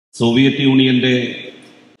Soviet യൂണിയൻ്റെ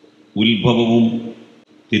ഉത്ഭവവും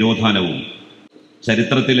തിരോധാനവും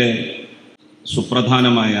ചരിത്രത്തിലെ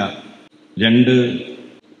സുപ്രധാനമായ രണ്ട്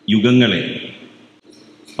യുഗങ്ങളെ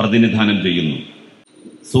പ്രതിനിധാനം ചെയ്യുന്നു.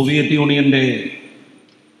 സോവിയറ്റ് യൂണിയൻ്റെ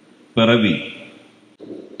പിറവി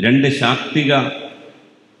രണ്ട് ശാക്തിക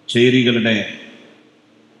ചേരികളുടെ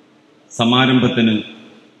സമാരംഭത്തിന്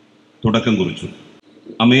തുടക്കം കുറിച്ചു.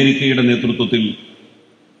 അമേരിക്കയുടെ നേതൃത്വത്തിൽ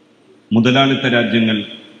മുതലാളിത്ത രാജ്യങ്ങൾ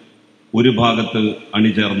ഒരു ഭാഗത്ത്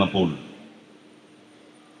അണിചേർന്നപ്പോൾ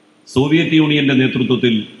സോവിയറ്റ് യൂണിയന്റെ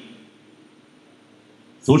നേതൃത്വത്തിൽ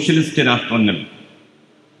സോഷ്യലിസ്റ്റ് രാഷ്ട്രങ്ങൾ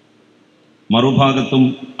മറുഭാഗത്തും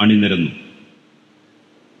അണിനിരന്നു.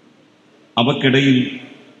 അവക്കിടയിൽ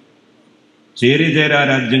ചേരിചേരാ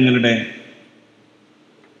രാജ്യങ്ങളുടെ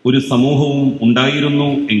ഒരു സമൂഹവും ഉണ്ടായിരുന്നു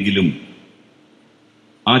എങ്കിലും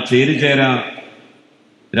ആ ചേരിചേരാ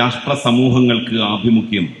രാഷ്ട്ര സമൂഹങ്ങൾക്ക്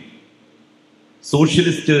ആഭിമുഖ്യം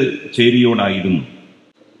സോഷ്യലിസ്റ്റ് ചേരിയോടായിരുന്നു.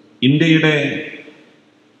 ഇന്ത്യയുടെ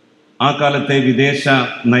ആ കാലത്തെ വിദേശ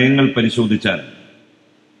നയങ്ങൾ പരിശോധിച്ചാൽ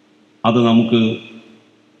അത് നമുക്ക്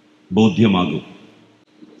ബോധ്യമാകും.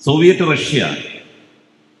 സോവിയറ്റ് റഷ്യ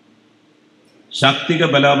ശാക്തിക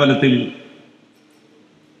ബലാബലത്തിൽ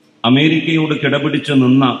അമേരിക്കയോട് കിടപിടിച്ച്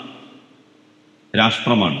നിന്ന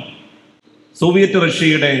രാഷ്ട്രമാണ്. സോവിയറ്റ്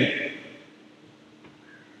റഷ്യയുടെ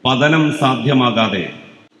പതനം സാധ്യമാകാതെ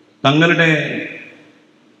തങ്ങളുടെ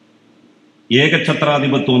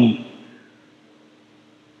ഏകഛത്രാധിപത്വം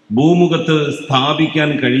ഭൂമുഖത്ത് സ്ഥാപിക്കാൻ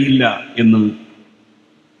കഴിയില്ല എന്ന്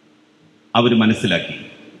അവർ മനസ്സിലാക്കി.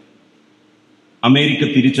 അമേരിക്ക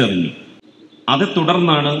തിരിച്ചറിഞ്ഞു. അത്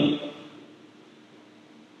തുടർന്നാണ്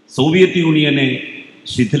സോവിയറ്റ് യൂണിയനെ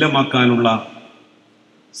ശിഥിലമാക്കാനുള്ള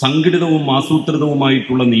സംഘടിതവും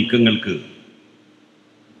ആസൂത്രിതവുമായിട്ടുള്ള നീക്കങ്ങൾക്ക്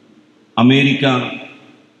അമേരിക്ക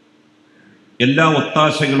എല്ലാ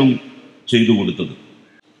ഒത്താശകളും ചെയ്തു കൊടുത്തത്.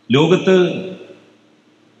 ലോകത്ത്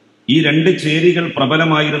ഈ രണ്ട് ചേരികൾ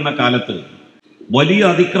പ്രബലമായിരുന്ന കാലത്ത് വലിയ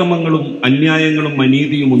അതിക്രമങ്ങളും അന്യായങ്ങളും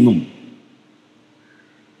അനീതിയുമൊന്നും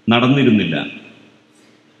നടന്നിരുന്നില്ല.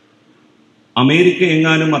 അമേരിക്ക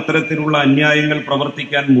എങ്ങാനും അത്തരത്തിലുള്ള അന്യായങ്ങൾ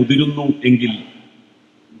പ്രവർത്തിക്കാൻ മുതിരുന്നു എങ്കിൽ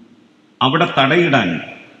അവിടെ തടയിടാൻ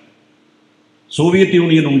സോവിയറ്റ്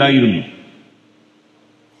യൂണിയൻ ഉണ്ടായിരുന്നു.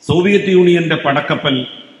 സോവിയറ്റ് യൂണിയന്റെ പടക്കപ്പൽ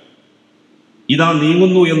ഇതാ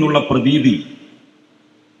നീങ്ങുന്നു എന്നുള്ള പ്രതീതി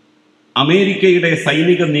അമേരിക്കയുടെ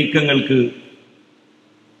സൈനിക നീക്കങ്ങൾക്ക്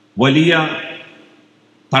വലിയ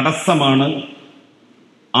തടസ്സമാണ്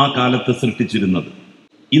ആ കാലത്ത് സൃഷ്ടിച്ചിരുന്നത്.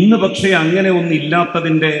 ഇന്ന് പക്ഷേ അങ്ങനെ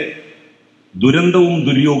ഒന്നില്ലാത്തതിൻ്റെ ദുരന്തവും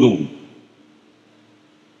ദുര്യോഗവും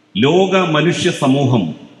ലോക മനുഷ്യ സമൂഹം,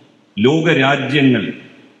 ലോകരാജ്യങ്ങൾ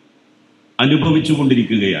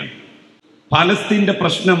അനുഭവിച്ചുകൊണ്ടിരിക്കുകയാണ്. പാലസ്തീന്റെ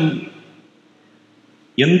പ്രശ്നം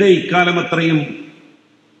എന്തേ ഇക്കാലം അത്രയും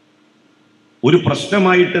ഒരു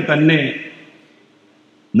പ്രശ്നമായിട്ട് തന്നെ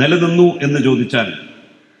നിലനിന്നു എന്ന് ചോദിച്ചാൽ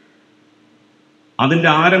അതിൻ്റെ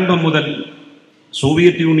ആരംഭം മുതൽ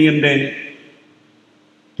സോവിയറ്റ് യൂണിയന്റെ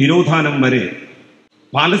തിരോധാനം വരെ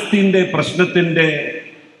പാലസ്തീന്റെ പ്രശ്നത്തിൻ്റെ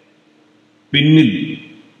പിന്നിൽ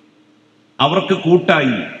അവർക്ക്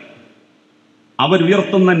കൂട്ടായി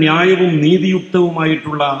അവരുയർത്തുന്ന ന്യായവും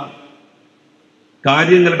നീതിയുക്തവുമായിട്ടുള്ള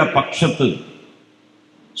കാര്യങ്ങളുടെ പക്ഷത്ത്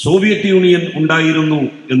സോവിയറ്റ് യൂണിയൻ ഉണ്ടായിരുന്നു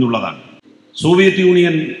എന്നുള്ളതാണ്. സോവിയറ്റ്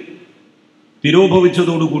യൂണിയൻ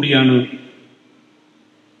തിരോഭവിച്ചതോടുകൂടിയാണ്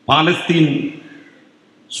പാലസ്തീൻ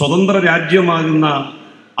സ്വതന്ത്ര രാജ്യമാകുന്ന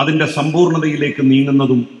അതിൻ്റെ സമ്പൂർണതയിലേക്ക്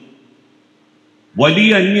നീങ്ങുന്നതും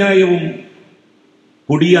വലിയ അന്യായവും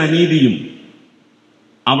കൊടിയ അനീതിയും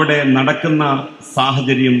അവിടെ നടക്കുന്ന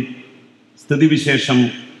സാഹചര്യം, സ്ഥിതിവിശേഷം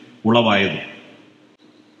ഉളവായത്.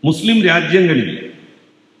 മുസ്ലിം രാജ്യങ്ങളിൽ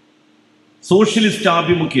സോഷ്യലിസ്റ്റ്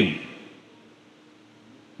ആഭിമുഖ്യം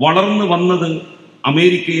വളർന്നു വന്നത്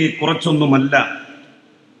അമേരിക്കയെ കുറച്ചൊന്നുമല്ല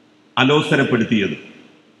അലോസരപ്പെടുത്തിയത്.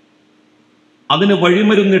 അതിന്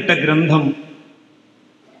വഴിമരുന്നിട്ട ഗ്രന്ഥം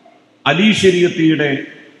Ali ശരീഅത്തിയുടെ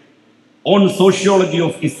on sociology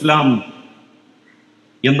of Islam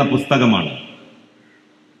എന്ന പുസ്തകമാണ്.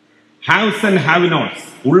 ഹാവ്സ് ആൻഡ് ഹാവ് നോട്ട്സ്,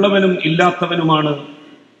 ഉള്ളവനും ഇല്ലാത്തവനുമാണ്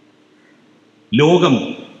ലോകം,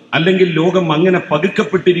 അല്ലെങ്കിൽ ലോകം അങ്ങനെ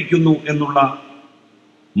പകുക്കപ്പെട്ടിരിക്കുന്നു എന്നുള്ള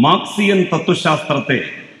മാർക്സിയൻ തത്വശാസ്ത്രത്തെ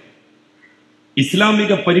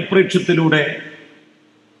ഇസ്ലാമിക പരിപ്രേക്ഷ്യത്തിലൂടെ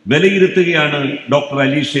വിലയിരുത്തുകയാണ് ഡോക്ടർ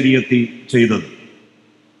അലി ശരീഅത്തി ചെയ്തത്.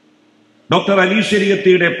 ഡോക്ടർ അലി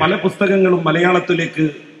ശരീഅത്തിയുടെ പല പുസ്തകങ്ങളും മലയാളത്തിലേക്ക്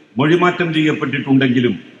മൊഴിമാറ്റം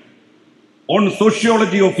ചെയ്യപ്പെട്ടിട്ടുണ്ടെങ്കിലും ഓൺ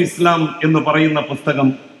സോഷ്യോളജി ഓഫ് ഇസ്ലാം എന്ന് പറയുന്ന പുസ്തകം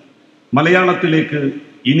മലയാളത്തിലേക്ക്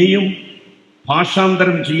ഇനിയും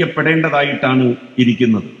ഭാഷാന്തരം ചെയ്യപ്പെടേണ്ടതായിട്ടാണ്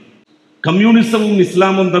ഇരിക്കുന്നത്. കമ്മ്യൂണിസവും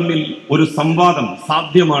ഇസ്ലാമും തമ്മിൽ ഒരു സംവാദം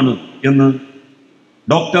സാധ്യമാണ് എന്ന്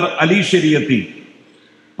ഡോക്ടർ അലി ശരീഅത്തി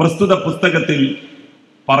പ്രസ്തുത പുസ്തകത്തിൽ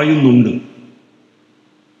പറയുന്നുണ്ട്.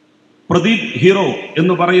 പ്രദീപ് ഹീറോ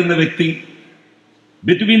എന്ന് പറയുന്ന വ്യക്തി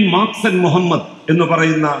ബിറ്റ്വീൻ മാർക്സ് ആൻഡ് മുഹമ്മദ് എന്ന്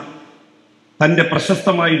പറയുന്ന തൻ്റെ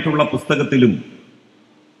പ്രശസ്തമായിട്ടുള്ള പുസ്തകത്തിലും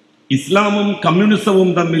ഇസ്ലാമും കമ്മ്യൂണിസവും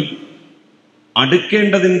തമ്മിൽ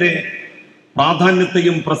അടുക്കേണ്ടതിൻ്റെ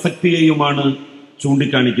പ്രാധാന്യത്തെയും പ്രസക്തിയെയുമാണ്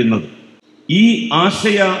ചൂണ്ടിക്കാണിക്കുന്നത്. ഈ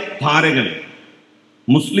ആശയധാരകൾ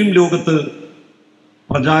മുസ്ലിം ലോകത്ത്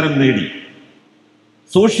പ്രചാരം നേടി.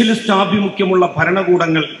 സോഷ്യലിസ്റ്റ് ആഭിമുഖ്യമുള്ള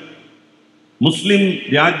ഭരണകൂടങ്ങൾ മുസ്ലിം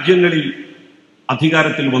രാജ്യങ്ങളിൽ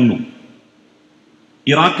അധികാരത്തിൽ വന്നു.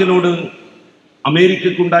 ഇറാഖിനോട്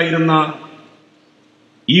അമേരിക്കയ്ക്കുണ്ടായിരുന്ന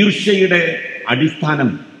ഈർഷ്യയുടെ അടിസ്ഥാനം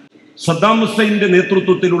സദ്ദാം ഹുസൈന്റെ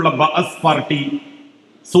നേതൃത്വത്തിലുള്ള ബഅസ് പാർട്ടി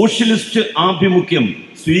സോഷ്യലിസ്റ്റ് ആഭിമുഖ്യം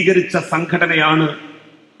സ്വീകരിച്ച സംഘടനയാണ്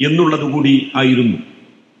എന്നുള്ളതുകൂടി ആയിരുന്നു.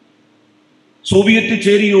 സോവിയറ്റ്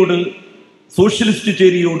ചേരിയോട്, സോഷ്യലിസ്റ്റ്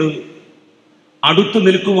ചേരിയോട് അടുത്തു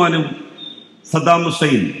നിൽക്കുവാനും സദ്ദാം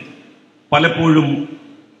ഹുസൈൻ പലപ്പോഴും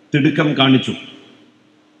തിടുക്കം കാണിച്ചു.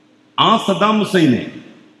 ആ സദ്ദാം ഹുസൈനെ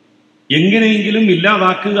എങ്ങനെയെങ്കിലും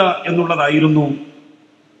ഇല്ലാതാക്കുക എന്നുള്ളതായിരുന്നു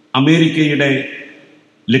അമേരിക്കയുടെ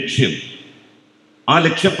ലക്ഷ്യം. ആ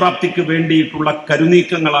ലക്ഷ്യപ്രാപ്തിക്ക് വേണ്ടിയിട്ടുള്ള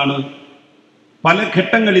കരുനീക്കങ്ങളാണ് പല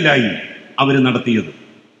ഘട്ടങ്ങളിലായി അവർ നടത്തിയത്.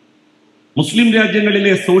 മുസ്ലിം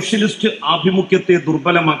രാജ്യങ്ങളിലെ സോഷ്യലിസ്റ്റ് ആഭിമുഖ്യത്തെ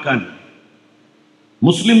ദുർബലമാക്കാൻ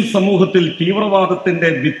മുസ്ലിം സമൂഹത്തിൽ തീവ്രവാദത്തിന്റെ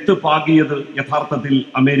വിത്ത് പാകിയത് യഥാർത്ഥത്തിൽ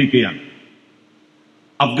അമേരിക്കയാണ്.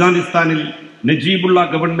 അഫ്ഗാനിസ്ഥാനിൽ നജീബുള്ള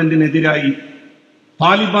ഗവൺമെന്റിനെതിരായി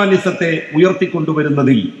താലിബാനിസത്തെ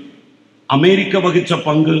ഉയർത്തിക്കൊണ്ടുവരുന്നതിൽ അമേരിക്ക വഹിച്ച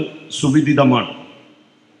പങ്ക് സുവിദിതമാണ്.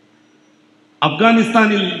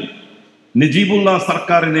 അഫ്ഗാനിസ്ഥാനിൽ നജീബുള്ള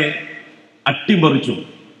സർക്കാരിനെ അട്ടിമറിച്ചു.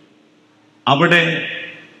 അവിടെ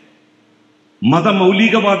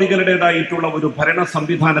മതമൗലികവാദികളുടേതായിട്ടുള്ള ഒരു ഭരണ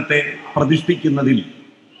സംവിധാനത്തെ പ്രതിഷ്ഠിക്കുന്നതിൽ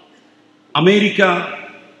അമേരിക്ക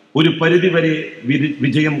ഒരു പരിധിവരെ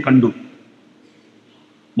വിജയം കണ്ടു.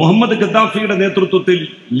 മുഹമ്മദ് ഗദ്ദാഫിയുടെ നേതൃത്വത്തിൽ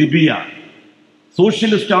ലിബിയ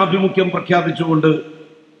സോഷ്യലിസ്റ്റ് ആഭിമുഖ്യം പ്രഖ്യാപിച്ചുകൊണ്ട്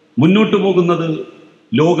മുന്നോട്ടു പോകുന്നത്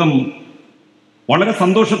ലോകം വളരെ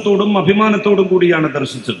സന്തോഷത്തോടും അഭിമാനത്തോടും കൂടിയാണ്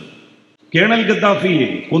ദർശിച്ചത്. കേണൽ ഗദ്ദാഫിയെ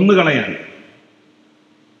കൊന്നുകളയാൻ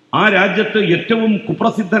ആ രാജ്യത്ത് ഏറ്റവും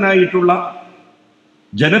കുപ്രസിദ്ധനായിട്ടുള്ള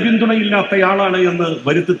ജനപിന്തുണയില്ലാത്തയാളാണ് എന്ന്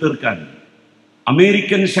വരുത്തി തീർക്കാൻ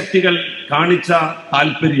അമേരിക്കൻ ശക്തികൾ കാണിച്ച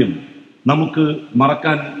താല്പര്യം നമുക്ക്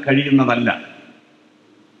മറക്കാൻ കഴിയുന്നതല്ല.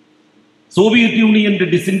 സോവിയറ്റ് യൂണിയന്റെ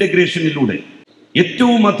ഡിസിന്റഗ്രേഷനിലൂടെ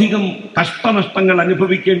ഏറ്റവും അധികം കഷ്ടനഷ്ടങ്ങൾ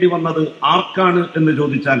അനുഭവിക്കേണ്ടി വന്നത് ആർക്കാണ് എന്ന്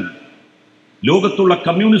ചോദിച്ചാൽ ലോകത്തുള്ള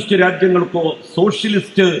കമ്മ്യൂണിസ്റ്റ് രാജ്യങ്ങൾക്കോ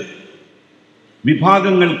സോഷ്യലിസ്റ്റ്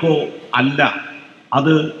വിഭാഗങ്ങൾക്കോ അല്ല.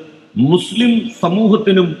 അത് മുസ്ലിം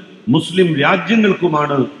സമൂഹത്തിനും മുസ്ലിം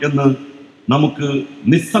രാജ്യങ്ങൾക്കുമാണ് എന്ന് നമുക്ക്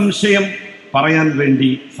നിസ്സംശയം പറയാൻ വേണ്ടി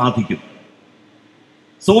സാധിക്കും.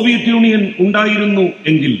 സോവിയറ്റ് യൂണിയൻ ഉണ്ടായിരുന്നു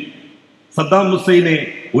എങ്കിൽ സദ്ദാം ഹുസൈനെ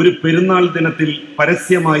ഒരു പെരുന്നാൾ ദിനത്തിൽ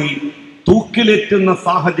പരസ്യമായി തൂക്കിലേറ്റുന്ന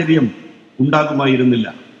സാഹചര്യം ഉണ്ടാകുമായിരുന്നില്ല.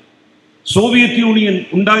 സോവിയറ്റ് യൂണിയൻ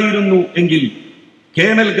ഉണ്ടായിരുന്നു എങ്കിൽ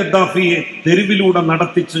കേണൽ ഗദ്ദാഫിയെ തെരുവിലൂടെ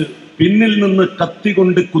നടത്തിച്ച് പിന്നിൽ നിന്ന്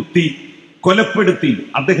കത്തികൊണ്ട് കുത്തി കൊലപ്പെടുത്തി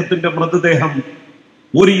അദ്ദേഹത്തിന്റെ മൃതദേഹം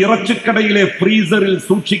ഒരു ഇറച്ചിക്കടയിലെ ഫ്രീസറിൽ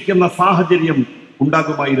സൂക്ഷിക്കുന്ന സാഹചര്യം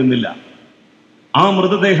ഉണ്ടാകുമായിരുന്നില്ല. ആ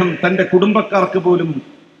മൃതദേഹം തന്റെ കുടുംബക്കാർക്ക് പോലും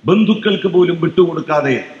ബന്ധുക്കൾക്ക് പോലും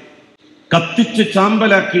വിട്ടുകൊടുക്കാതെ കത്തിച്ച്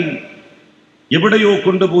ചാമ്പലാക്കി എവിടെയോ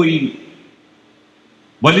കൊണ്ടുപോയി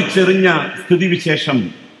വലിച്ചെറിഞ്ഞ സ്ഥിതിവിശേഷം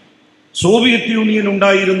സോവിയറ്റ് യൂണിയൻ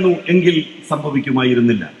ഉണ്ടായിരുന്നു എങ്കിൽ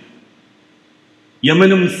സംഭവിക്കുമായിരുന്നില്ല.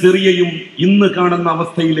 യമനും സിറിയയും ഇന്ന് കാണുന്ന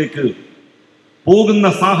അവസ്ഥയിലേക്ക് പോകുന്ന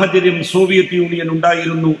സാഹചര്യം സോവിയറ്റ് യൂണിയൻ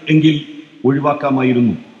ഉണ്ടായിരുന്നു എങ്കിൽ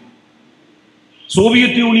ഒഴിവാക്കാമായിരുന്നു.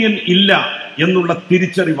 സോവിയറ്റ് യൂണിയൻ ഇല്ല എന്നുള്ള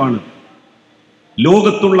തിരിച്ചറിവാണ്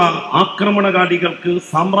ലോകത്തുള്ള ആക്രമണകാരികൾക്ക്,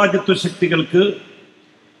 സാമ്രാജ്യത്വ ശക്തികൾക്ക്,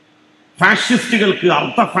 ഫാഷിസ്റ്റുകൾക്ക്,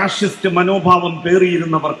 അർദ്ധ ഫാഷിസ്റ്റ് മനോഭാവം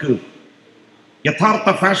പേറിയിരുന്നവർക്ക് യഥാർത്ഥ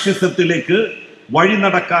ഫാഷിസത്തിലേക്ക് വഴി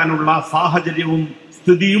നടക്കാനുള്ള സാഹചര്യവും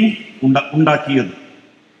സ്ഥിതിയും ഉണ്ടാക്കിയത്.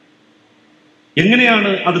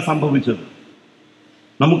 എങ്ങനെയാണ് അത് സംഭവിച്ചത്?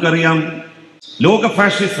 നമുക്കറിയാം, ലോക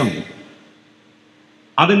ഫാഷിസം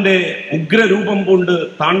അതിൻ്റെ ഉഗ്രരൂപം കൊണ്ട്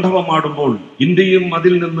താണ്ഡവമാടുമ്പോൾ ഇന്ത്യയും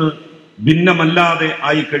അതിൽ നിന്ന് ഭിന്നമല്ലാതെ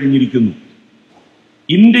ആയി കഴിഞ്ഞിരിക്കുന്നു.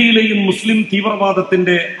 ഇന്ത്യയിലെയും മുസ്ലിം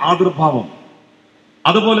തീവ്രവാദത്തിന്റെ ആവിർഭാവം,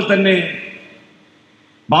 അതുപോലെ തന്നെ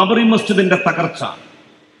ബാബറി മസ്ജിദിന്റെ തകർച്ച,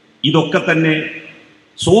 ഇതൊക്കെ തന്നെ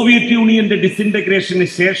സോവിയറ്റ് യൂണിയന്റെ ഡിസിന്റഗ്രേഷന്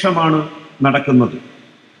ശേഷമാണ് നടക്കുന്നത്.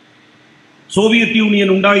 സോവിയറ്റ് യൂണിയൻ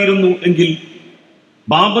ഉണ്ടായിരുന്നു എങ്കിൽ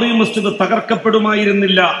ബാബറി മസ്ജിദ്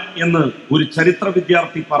തകർക്കപ്പെടുമായിരുന്നില്ല എന്ന് ഒരു ചരിത്ര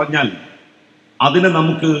വിദ്യാർത്ഥി പറഞ്ഞാൽ അതിനെ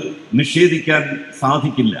നമുക്ക് നിഷേധിക്കാൻ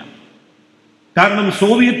സാധിക്കില്ല. കാരണം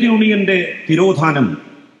സോവിയറ്റ് യൂണിയന്റെ തിരോധാനം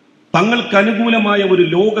തങ്ങൾക്ക് അനുകൂലമായ ഒരു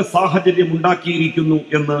ലോക സാഹചര്യം ഉണ്ടാക്കിയിരിക്കുന്നു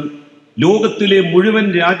എന്ന് ലോകത്തിലെ മുഴുവൻ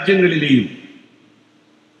രാജ്യങ്ങളിലെയും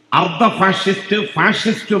അർദ്ധ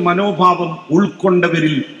ഫാഷിസ്റ്റ് മനോഭാവം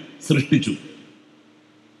ഉൾക്കൊണ്ടവരിൽ സൃഷ്ടിച്ചു.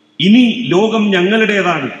 ഇനി ലോകം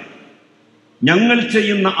ഞങ്ങളുടേതാണ്, ഞങ്ങൾ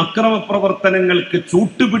ചെയ്യുന്ന അക്രമ പ്രവർത്തനങ്ങൾക്ക്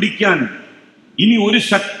ചൂട്ടുപിടിക്കാൻ ഇനി ഒരു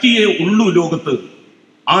ശക്തിയേ ഉള്ളൂ ലോകത്ത്,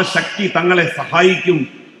 ആ ശക്തി തങ്ങളെ സഹായിക്കും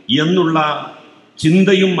എന്നുള്ള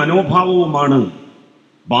ചിന്തയും മനോഭാവവുമാണ്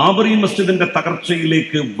ബാബറി മസ്ജിദിന്റെ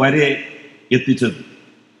തകർച്ചയിലേക്ക് വരെ എത്തിച്ചത്.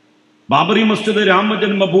 ബാബറി മസ്ജിദ്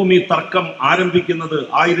രാമജന്മഭൂമി തർക്കം ആരംഭിക്കുന്നത്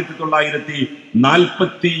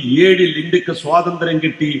 1947 ഇന്ത്യക്ക് സ്വാതന്ത്ര്യം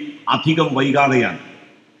കിട്ടി അധികം വൈകാതെയാണ്.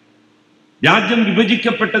 രാജ്യം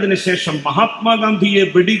വിഭജിക്കപ്പെട്ടതിന് ശേഷം മഹാത്മാഗാന്ധിയെ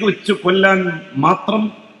വെടിവെച്ച് കൊല്ലാൻ മാത്രം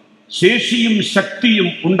ശേഷിയും ശക്തിയും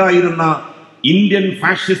ഉണ്ടായിരുന്ന ഇന്ത്യൻ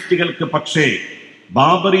ഫാഷിസ്റ്റുകൾക്ക് പക്ഷേ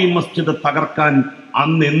ബാബറി മസ്ജിദ് തകർക്കാൻ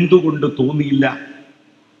അന്ന് എന്തുകൊണ്ട് തോന്നിയില്ല?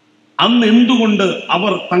 അന്ന് എന്തുകൊണ്ട്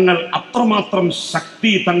അവർ തങ്ങൾ അത്രമാത്രം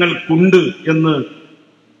ശക്തി തങ്ങൾക്കുണ്ട് എന്ന്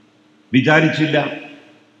വിചാരിച്ചില്ല?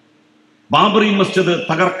 ബാബറി മസ്ജിദ്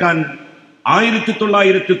തകർക്കാൻ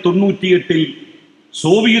 1998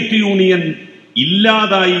 സോവിയറ്റ് യൂണിയൻ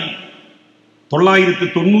ഇല്ലാതായി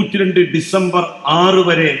 1992 ഡിസംബർ 6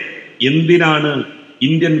 വരെ എന്തിനാണ്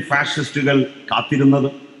ഇന്ത്യൻ ഫാഷിസ്റ്റുകൾ കാത്തിരുന്നത്?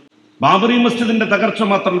 ബാബറി മസ്ജിദിന്റെ തകർച്ച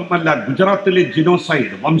മാത്രമല്ല, ഗുജറാത്തിലെ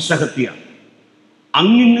ജിനോസൈഡ്, വംശഹത്യ,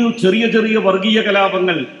 അങ്ങിങ്ങ് ചെറിയ ചെറിയ വർഗീയ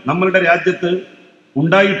കലാപങ്ങൾ നമ്മളുടെ രാജ്യത്ത്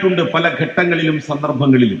ഉണ്ടായിട്ടുണ്ട് പല ഘട്ടങ്ങളിലും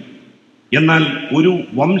സന്ദർഭങ്ങളിലും. എന്നാൽ ഒരു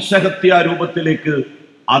വംശഹത്യാ രൂപത്തിലേക്ക്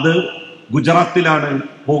അത് ഗുജറാത്തിലാണ്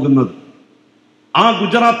പോകുന്നത്. ആ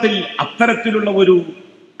ഗുജറാത്തിൽ അത്തരത്തിലുള്ള ഒരു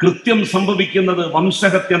കൃത്യം സംഭവിക്കുന്നത്,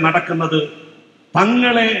 വംശഹത്യ നടക്കുന്നത്,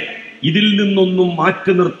 തങ്ങളെ ഇതിൽ നിന്നൊന്നും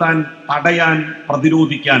മാറ്റി നിർത്താൻ, തടയാൻ,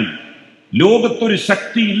 പ്രതിരോധിക്കാൻ ലോകത്തൊരു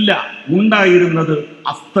ശക്തിയില്ല, ഉണ്ടായിരുന്നത്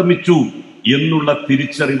അസ്തമിച്ചു എന്നുള്ള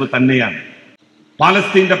തിരിച്ചറിവ് തന്നെയാണ്.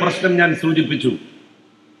 പാലസ്തീന്റെ പ്രശ്നം ഞാൻ സൂചിപ്പിച്ചു,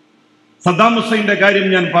 സദ്ദാം ഹുസൈന്റെ കാര്യം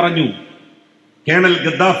ഞാൻ പറഞ്ഞു, കേണൽ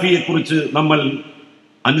ഗദ്ദാഫിയെ കുറിച്ച് നമ്മൾ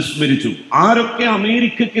അനുസ്മരിച്ചു. ആരൊക്കെ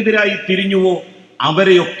അമേരിക്കക്കെതിരായി തിരിഞ്ഞുവോ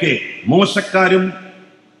അവരെയൊക്കെ മോശക്കാരും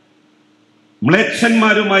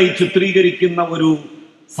മ്ലേച്ഛന്മാരുമായി ചിത്രീകരിക്കുന്ന ഒരു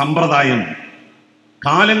സമ്പ്രദായം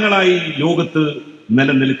കാലങ്ങളായി ലോകത്ത്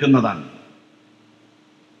നിലനിൽക്കുന്നതാണ്.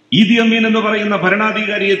 ഈദി അമീൻ എന്ന് പറയുന്ന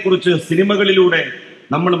ഭരണാധികാരിയെ കുറിച്ച് സിനിമകളിലൂടെ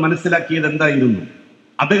നമ്മൾ മനസ്സിലാക്കിയത് എന്തായിരുന്നു?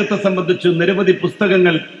 അദ്ദേഹത്തെ സംബന്ധിച്ച് നിരവധി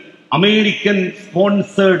പുസ്തകങ്ങൾ അമേരിക്കൻ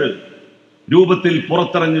സ്പോൺസേഡ് രൂപത്തിൽ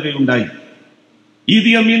പുറത്തിറങ്ങുകയുണ്ടായി.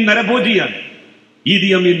 ഈദി അമീൻ നരഭോജിയാണ്. ഈദി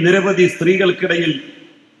അമീൻ നിരവധി സ്ത്രീകൾക്കിടയിൽ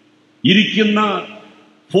ഇരിക്കുന്ന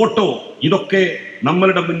ഫോട്ടോ, ഇതൊക്കെ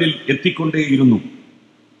നമ്മളുടെ മുന്നിൽ എത്തിക്കൊണ്ടേയിരുന്നു.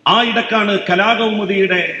 ആ ഇടക്കാണ്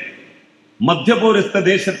കലാകൗമുദിയുടെ മധ്യപൗരസ്ത്യ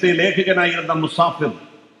ദേശത്തെ ലേഖകനായിരുന്ന മുസാഫിർ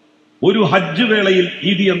ഒരു ഹജ്ജ് വേളയിൽ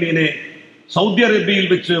ഈദി അമീനെ സൗദി അറേബ്യയിൽ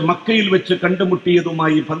വെച്ച്, മക്കയിൽ വെച്ച്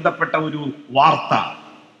കണ്ടുമുട്ടിയതുമായി ബന്ധപ്പെട്ട ഒരു വാർത്ത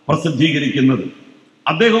പ്രസിദ്ധീകരിക്കുന്നത്.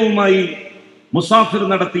 അദ്ദേഹവുമായി മുസാഫിർ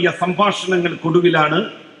നടത്തിയ സംഭാഷണങ്ങൾക്കൊടുവിലാണ്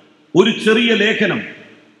ഒരു ചെറിയ ലേഖനം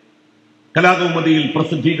കലാകൗമുദിയിൽ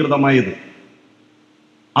പ്രസിദ്ധീകൃതമായത്.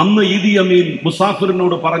 അന്ന് ഈദി അമീൻ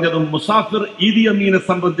മുസാഫിറിനോട് പറഞ്ഞതും, മുസാഫിർ ഈദി അമീനെ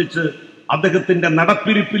സംബന്ധിച്ച് അദ്ദേഹത്തിന്റെ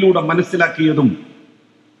നടപ്പിരിപ്പിലൂടെ മനസ്സിലാക്കിയതും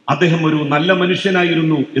അദ്ദേഹം ഒരു നല്ല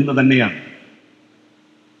മനുഷ്യനായിരുന്നു എന്ന് തന്നെയാണ്.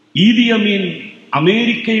 ഈദി അമീൻ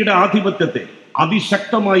അമേരിക്കയുടെ ആധിപത്യത്തെ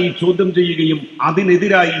അതിശക്തമായി ചോദ്യം ചെയ്യുകയും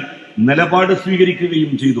അതിനെതിരായി നിലപാട്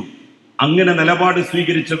സ്വീകരിക്കുകയും ചെയ്തു. അങ്ങനെ നിലപാട്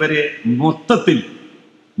സ്വീകരിച്ചവരെ മൊത്തത്തിൽ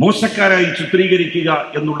മോശക്കാരായി ചിത്രീകരിക്കുക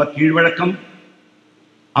എന്നുള്ള കീഴ്വഴക്കം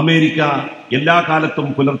അമേരിക്ക എല്ലാ കാലത്തും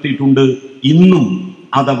പുലർത്തിയിട്ടുണ്ട്. ഇന്നും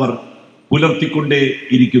അതവർ പുലർത്തിക്കൊണ്ടേ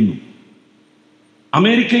ഇരിക്കുന്നു.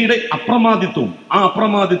 അമേരിക്കയുടെ അപ്രമാദിത്വം, ആ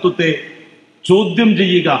അപ്രമാദിത്വത്തെ ചോദ്യം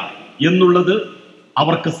ചെയ്യുക എന്നുള്ളത്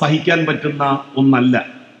അവർക്ക് സഹിക്കാൻ പറ്റുന്ന ഒന്നല്ല.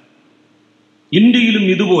 ഇന്ത്യയിലും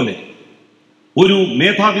ഇതുപോലെ ഒരു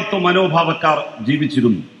മേധാവിത്വ മനോഭാവക്കാർ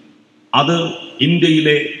ജീവിച്ചിരുന്നു. അത്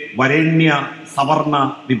ഇന്ത്യയിലെ വരേണ്യ സവർണ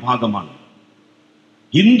വിഭാഗമാണ്.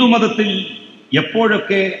 ഹിന്ദുമതത്തിൽ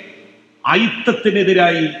എപ്പോഴൊക്കെ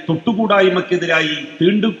അയിത്തത്തിനെതിരായി, തൊട്ടുകൂടായ്മക്കെതിരായി,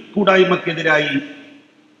 തീണ്ടുകൂടായ്മക്കെതിരായി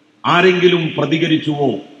ആരെങ്കിലും പ്രതികരിച്ചുവോ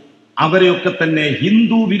അവരെയൊക്കെ തന്നെ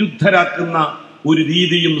ഹിന്ദു വിരുദ്ധരാക്കുന്ന ഒരു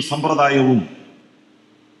രീതിയും സമ്പ്രദായവും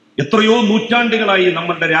എത്രയോ നൂറ്റാണ്ടുകളായി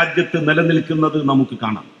നമ്മളുടെ രാജ്യത്ത് നിലനിൽക്കുന്നത് നമുക്ക്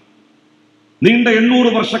കാണാം. നീണ്ട 800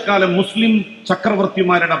 വർഷക്കാലം മുസ്ലിം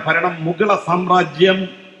ചക്രവർത്തിമാരുടെ ഭരണം, മുഗള സാമ്രാജ്യം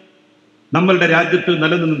നമ്മളുടെ രാജ്യത്ത്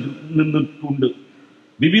നിലനിന്നിട്ടുണ്ട്.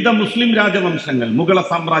 വിവിധ മുസ്ലിം രാജവംശങ്ങൾ, മുഗള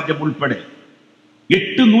സാമ്രാജ്യം ഉൾപ്പെടെ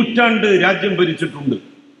 8 നൂറ്റാണ്ട് രാജ്യം ഭരിച്ചിട്ടുണ്ട്.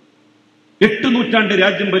 8 നൂറ്റാണ്ട്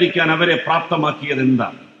രാജ്യം ഭരിക്കാൻ അവരെ പ്രാപ്തമാക്കിയത്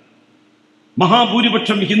എന്താണ്?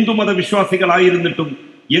 മഹാഭൂരിപക്ഷം ഹിന്ദുമത വിശ്വാസികളായിരുന്നിട്ടും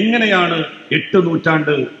എങ്ങനെയാണ് 8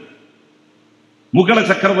 നൂറ്റാണ്ട് മുഗള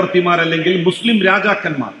ചക്രവർത്തിമാർ അല്ലെങ്കിൽ മുസ്ലിം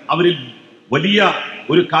രാജാക്കന്മാർ, അവരിൽ വലിയ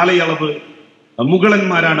ഒരു കാലയളവ്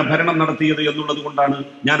മുഗളന്മാരാണ് ഭരണം നടത്തിയത് എന്നുള്ളത് കൊണ്ടാണ്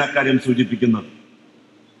ഞാൻ അക്കാര്യം സൂചിപ്പിക്കുന്നത്.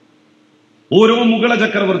 ഓരോ മുഗള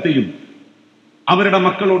ചക്രവർത്തിയും അവരുടെ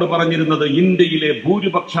മക്കളോട് പറഞ്ഞിരുന്നത്, ഇന്ത്യയിലെ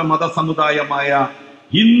ഭൂരിപക്ഷ മതസമുദായമായ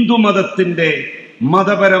ഹിന്ദുമതത്തിന്റെ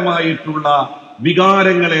മതപരമായിട്ടുള്ള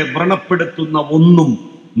വികാരങ്ങളെ വ്രണപ്പെടുത്തുന്ന ഒന്നും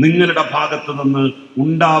നിങ്ങളുടെ ഭാഗത്ത് നിന്ന്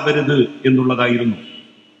ഉണ്ടാവരുത് എന്നുള്ളതായിരുന്നു.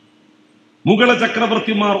 മുഗള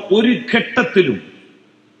ചക്രവർത്തിമാർ ഒരു ഘട്ടത്തിലും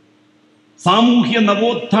സാമൂഹ്യ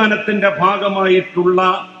നവോത്ഥാനത്തിന്റെ ഭാഗമായിട്ടുള്ള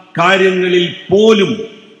കാര്യങ്ങളിൽ പോലും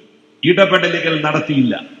ഇടപെടലുകൾ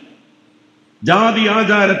നടത്തിയില്ല. ജാതി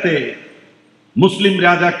ആചാരത്തെ മുസ്ലിം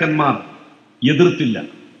രാജാക്കന്മാർ എതിർത്തില്ല.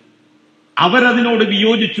 അവരതിനോട്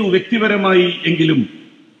വിയോജിച്ചു വ്യക്തിപരമായി എങ്കിലും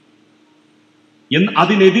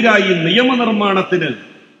അതിനെതിരായി നിയമനിർമ്മാണത്തിന്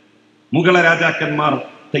മുഗള രാജാക്കന്മാർ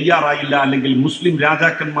തയ്യാറായില്ല, അല്ലെങ്കിൽ മുസ്ലിം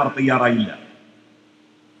രാജാക്കന്മാർ തയ്യാറായില്ല.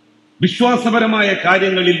 വിശ്വാസപരമായ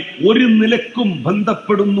കാര്യങ്ങളിൽ ഒരു നിലക്കും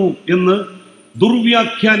ബന്ധപ്പെടുന്നു എന്ന്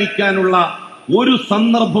ദുർവ്യാഖ്യാനിക്കാനുള്ള ഒരു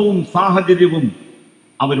സന്ദർഭവും സാഹചര്യവും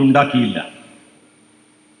അവരുണ്ടാക്കിയില്ല.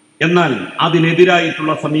 എന്നാൽ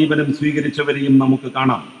അതിനെതിരായിട്ടുള്ള സമീപനം സ്വീകരിച്ചവരെയും നമുക്ക്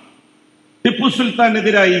കാണാം. ടിപ്പു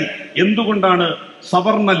സുൽത്താനെതിരായി എന്തുകൊണ്ടാണ്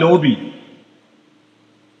സവർണ ലോബി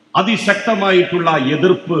അതിശക്തമായിട്ടുള്ള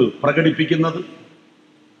എതിർപ്പ് പ്രകടിപ്പിക്കുന്നത്?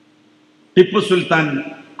 ടിപ്പു സുൽത്താൻ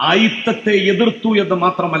ആയിത്തത്തെ എതിർത്തു എന്ന്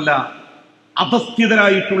മാത്രമല്ല,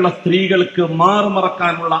 അധസ്ഥിതരായിട്ടുള്ള സ്ത്രീകൾക്ക്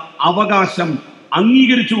മാറുമറക്കാനുള്ള അവകാശം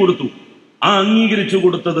അംഗീകരിച്ചു കൊടുത്തു. ആ അംഗീകരിച്ചു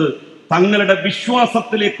കൊടുത്തത് തങ്ങളുടെ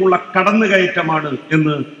വിശ്വാസത്തിലേക്കുള്ള കടന്നുകയറ്റമാണ്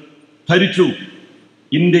എന്ന് ധരിച്ചു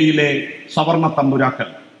ഇന്ത്യയിലെ സവർണ തമ്പുരാക്കൾ.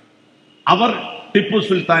 അവർ ടിപ്പു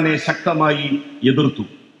സുൽത്താനെ ശക്തമായി എതിർത്തു.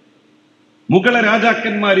 മുഗള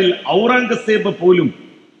രാജാക്കന്മാരിൽ ഔറംഗസേബ് പോലും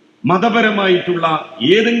മതപരമായിട്ടുള്ള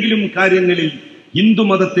ഏതെങ്കിലും കാര്യങ്ങളിൽ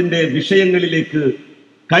ഹിന്ദുമതത്തിന്റെ വിഷയങ്ങളിലേക്ക്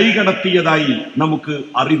കൈകടത്തിയതായി നമുക്ക്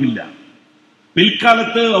അറിവില്ല.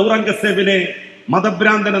 പിൽക്കാലത്ത് ഔറംഗസേബിനെ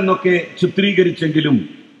മതഭ്രാന്തൻ എന്നൊക്കെ ചിത്രീകരിച്ചെങ്കിലും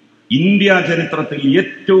ഇന്ത്യ ചരിത്രത്തിൽ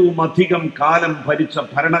ഏറ്റവും അധികം കാലം ഭരിച്ച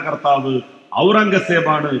ഭരണകർത്താവ്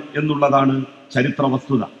ഔറംഗസേബാണ് എന്നുള്ളതാണ് ചരിത്ര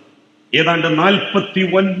വസ്തുത. ഏതാണ്ട്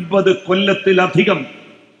 49 കൊല്ലത്തിലധികം,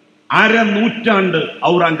 അരനൂറ്റാണ്ട്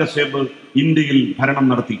ഔറംഗസേബ് ഇന്ത്യയിൽ ഭരണം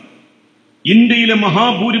നടത്തി. ഇന്ത്യയിലെ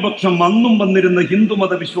മഹാഭൂരിപക്ഷം അന്നും വന്നിരുന്ന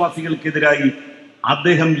ഹിന്ദുമത വിശ്വാസികൾക്കെതിരായി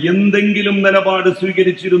അദ്ദേഹം എന്തെങ്കിലും നിലപാട്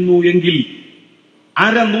സ്വീകരിച്ചിരുന്നു എങ്കിൽ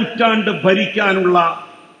അരനൂറ്റാണ്ട് ഭരിക്കാനുള്ള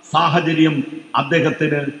സാഹചര്യം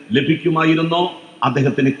അദ്ദേഹത്തിന് ലഭിക്കുമായിരുന്നോ?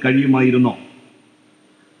 അദ്ദേഹത്തിന് കഴിയുമായിരുന്നോ?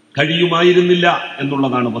 കഴിയുമായിരുന്നില്ല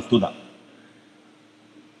എന്നുള്ളതാണ് വസ്തുത.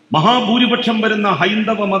 മഹാഭൂരിപക്ഷം വരുന്ന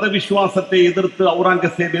ഹൈന്ദവ മതവിശ്വാസത്തെ എതിർത്ത്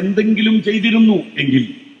ഔറംഗസേബ് എന്തെങ്കിലും ചെയ്തിരുന്നു എങ്കിൽ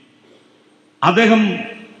അദ്ദേഹം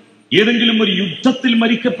ഏതെങ്കിലും ഒരു യുദ്ധത്തിൽ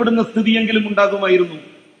മരിക്കപ്പെടുന്ന സ്ഥിതിയെങ്കിലും ഉണ്ടാകുമായിരുന്നു.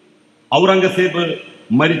 ഔറംഗസേബ്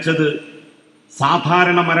മരിച്ചത്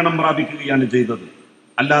സാധാരണ മരണം പ്രാപിക്കുകയാണ് ചെയ്തത്,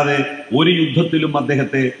 അല്ലാതെ ഒരു യുദ്ധത്തിലും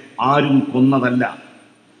അദ്ദേഹത്തെ ആരും കൊന്നതല്ല.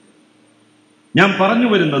 ഞാൻ പറഞ്ഞു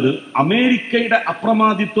വരുന്നത്, അമേരിക്കയുടെ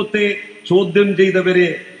അപ്രമാദിത്വത്തെ ചോദ്യം ചെയ്തവരെ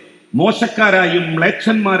മോശക്കാരായും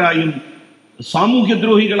മ്ലേച്ഛന്മാരായും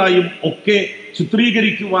സാമൂഹ്യദ്രോഹികളായും ഒക്കെ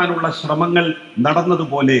ചിത്രീകരിക്കുവാനുള്ള ശ്രമങ്ങൾ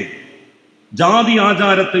നടന്നതുപോലെ ജാതി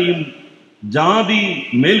ആചാരത്തെയും ജാതി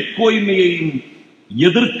മേൽക്കോയ്മയെയും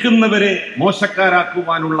എതിർക്കുന്നവരെ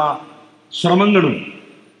മോശക്കാരാക്കുവാനുള്ള ശ്രമങ്ങളും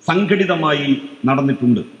സംഘടിതമായി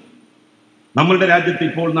നടന്നിട്ടുണ്ട്. നമ്മളുടെ രാജ്യത്ത്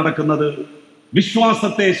ഇപ്പോൾ നടക്കുന്നത്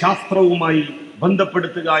വിശ്വാസത്തെ ശാസ്ത്രവുമായി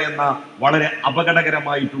ബന്ധപ്പെടുത്തുക എന്ന വളരെ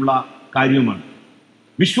അപകടകരമായിട്ടുള്ള കാര്യമാണ്.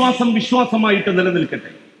 വിശ്വാസം വിശ്വാസമായിട്ട്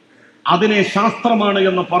നിലനിൽക്കട്ടെ, അതിനെ ശാസ്ത്രമാണ്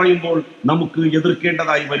എന്ന് പറയുമ്പോൾ നമുക്ക്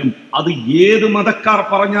എതിർക്കേണ്ടതായി വരും. അത് ഏത് മതക്കാർ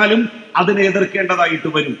പറഞ്ഞാലും അതിനെ എതിർക്കേണ്ടതായിട്ട്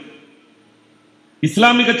വരും.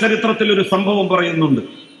 ഇസ്ലാമിക ചരിത്രത്തിൽ ഒരു സംഭവം പറയുന്നുണ്ട്.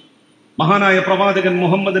 മഹാനായ പ്രവാചകൻ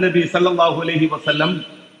മുഹമ്മദ് നബി സല്ലല്ലാഹു അലൈഹി വസല്ലം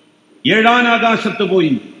 7ാം ആകാശത്ത്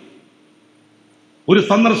പോയി ഒരു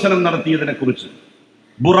സന്ദർശനം നടത്തിയതിനെ കുറിച്ച്.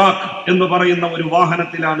 ബുറാഖ് എന്ന് പറയുന്ന ഒരു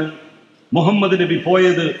വാഹനത്തിലാണ് മുഹമ്മദ് നബി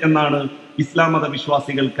പോയത് എന്നാണ് ഇസ്ലാം മത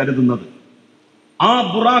വിശ്വാസികൾ കരുതുന്നത്. ആ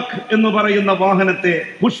ബുറാഖ് എന്ന് പറയുന്ന വാഹനത്തെ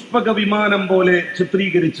പുഷ്പക വിമാനം പോലെ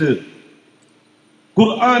ചിത്രീകരിച്ച്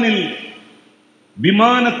ഖുർആനിൽ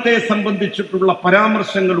വിമാനത്തെ സംബന്ധിച്ചിട്ടുള്ള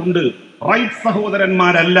പരാമർശങ്ങളുണ്ട്. റൈറ്റ്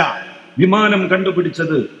സഹോദരന്മാരല്ല വിമാനം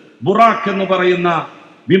കണ്ടുപിടിച്ചത്, ബുറാഖ് എന്ന് പറയുന്ന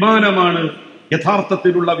വിമാനമാണ്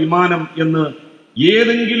യഥാർത്ഥത്തിലുള്ള വിമാനം എന്ന്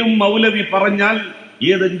ഏതെങ്കിലും മൗലവി പറഞ്ഞാൽ,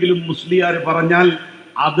 ഏതെങ്കിലും മുസ്ലിയാർ പറഞ്ഞാൽ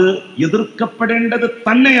അത് എതിർക്കപ്പെടേണ്ടത്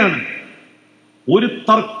തന്നെയാണ്. ഒരു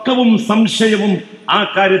തർക്കവും സംശയവും ആ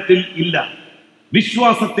കാര്യത്തിൽ ഇല്ല.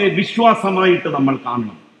 വിശ്വാസത്തെ വിശ്വാസമായിട്ട് നമ്മൾ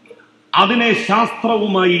കാണണം. അതിനെ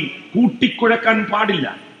ശാസ്ത്രവുമായി കൂട്ടിക്കുഴക്കാൻ പാടില്ല.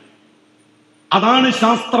 അതാണ്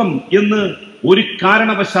ശാസ്ത്രം എന്ന് ഒരു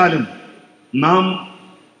കാരണവശാലും നാം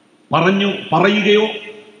പറയുകയോ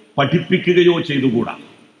പഠിപ്പിക്കുകയോ ചെയ്തുകൂടാ.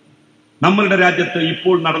 നമ്മളുടെ രാജ്യത്ത്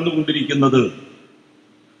ഇപ്പോൾ നടന്നുകൊണ്ടിരിക്കുന്നത്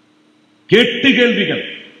കേട്ടുകേൾവികൾ,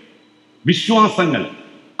 വിശ്വാസങ്ങൾ,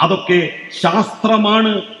 അതൊക്കെ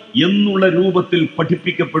ശാസ്ത്രമാണ് എന്നുള്ള രൂപത്തിൽ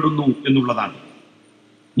പഠിപ്പിക്കപ്പെടുന്നു എന്നുള്ളതാണ്.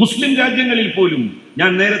 മുസ്ലിം രാജ്യങ്ങളിൽ പോലും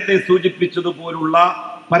ഞാൻ നേരത്തെ സൂചിപ്പിച്ചതുപോലുള്ള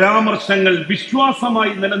പരാമർശങ്ങൾ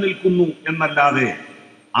വിശ്വാസമായി നിലനിൽക്കുന്നു എന്നല്ലാതെ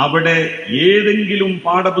അവിടെ ഏതെങ്കിലും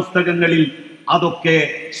പാഠപുസ്തകങ്ങളിൽ അതൊക്കെ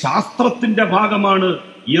ശാസ്ത്രത്തിന്റെ ഭാഗമാണ്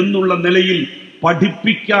എന്നുള്ള നിലയിൽ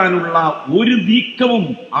പഠിപ്പിക്കാനുള്ള ഒരു നീക്കവും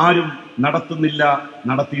ആരും നടത്തുന്നില്ല,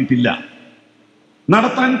 നടത്തിയിട്ടില്ല,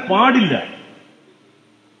 നടത്താൻ പാടില്ല.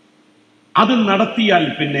 അത് നടത്തിയാൽ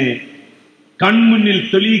പിന്നെ കൺമുന്നിൽ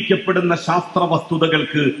തെളിയിക്കപ്പെടുന്ന ശാസ്ത്ര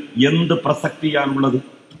വസ്തുതകൾക്ക് എന്ത് പ്രസക്തിയാണുള്ളത്?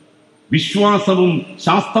 വിശ്വാസവും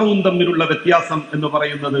ശാസ്ത്രവും തമ്മിലുള്ള വ്യത്യാസം എന്ന്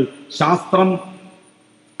പറയുന്നത്, ശാസ്ത്രം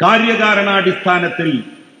കാര്യകാരണാടിസ്ഥാനത്തിൽ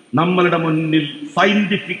നമ്മളുടെ മുന്നിൽ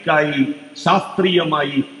സയന്റിഫിക്കായി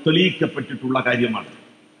ശാസ്ത്രീയമായി തെളിയിക്കപ്പെട്ടിട്ടുള്ള കാര്യമാണ്.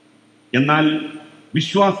 എന്നാൽ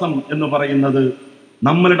വിശ്വാസം എന്ന് പറയുന്നത്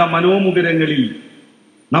നമ്മളുടെ മനോമുകുരങ്ങളിൽ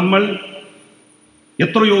നമ്മൾ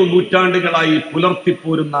എത്രയോ നൂറ്റാണ്ടുകളായി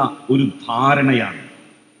പുലർത്തിപ്പോരുന്ന ഒരു ധാരണയാണ്.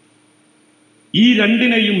 ഈ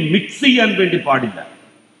രണ്ടിനെയും മിക്സ് ചെയ്യാൻ വേണ്ടി പാടില്ല,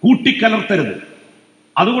 കൂട്ടിക്കലർത്തരുത്.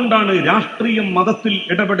 അതുകൊണ്ടാണ് രാഷ്ട്രീയം മതത്തിൽ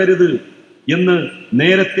ഇടപെടരുത് എന്ന്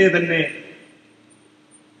നേരത്തെ തന്നെ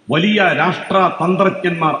വലിയ രാഷ്ട്ര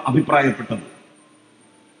തന്ത്രജ്ഞന്മാർ അഭിപ്രായപ്പെട്ടത്.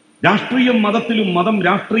 രാഷ്ട്രീയം മതത്തിലും മതം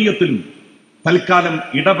രാഷ്ട്രീയത്തിലും തൽക്കാലം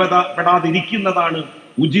ഇടപെടാതിരിക്കുന്നതാണ്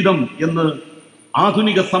ഉചിതം എന്ന്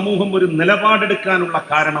ആധുനിക സമൂഹം ഒരു നിലപാടെടുക്കാനുള്ള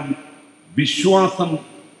കാരണം, വിശ്വാസം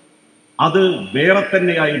അത് വേറെ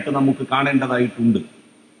തന്നെയായിട്ട് നമുക്ക് കാണേണ്ടതായിട്ടുണ്ട്.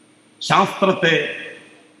 ശാസ്ത്രത്തെ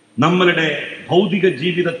നമ്മളുടെ ഭൗതിക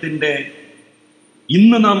ജീവിതത്തിന്റെ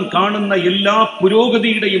ഇന്ന് നാം കാണുന്ന എല്ലാ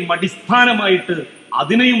പുരോഗതിയുടെയും അടിസ്ഥാനമായിട്ട്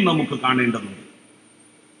അതിനെയും നമുക്ക് കാണേണ്ടതുണ്ട്.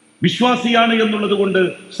 വിശ്വാസിയാണ് എന്നുള്ളത് കൊണ്ട്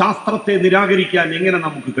ശാസ്ത്രത്തെ നിരാകരിക്കാൻ എങ്ങനെ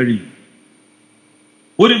നമുക്ക് കഴിയും?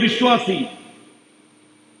 ഒരു വിശ്വാസി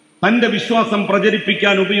തന്റെ വിശ്വാസം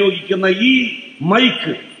പ്രചരിപ്പിക്കാൻ ഉപയോഗിക്കുന്ന ഈ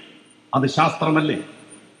മൈക്ക്, അത് ശാസ്ത്രമല്ലേ?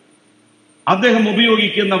 അദ്ദേഹം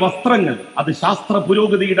ഉപയോഗിക്കുന്ന വസ്ത്രങ്ങൾ, അത് ശാസ്ത്ര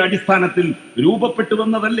പുരോഗതിയുടെ അടിസ്ഥാനത്തിൽ രൂപപ്പെട്ടു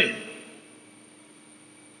വന്നതല്ലേ?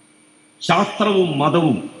 ശാസ്ത്രവും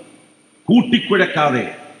മതവും കൂട്ടിക്കുഴക്കാതെ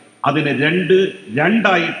അതിനെ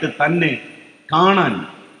രണ്ടായിട്ട് തന്നെ കാണാൻ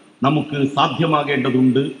നമുക്ക്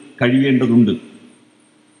സാധ്യമാകേണ്ടതുണ്ട്, കഴിയേണ്ടതുണ്ട്.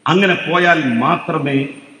 അങ്ങനെ പോയാൽ മാത്രമേ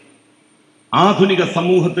ആധുനിക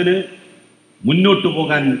സമൂഹത്തിന് മുന്നോട്ടു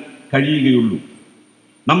പോകാൻ കഴിയുകയുള്ളൂ.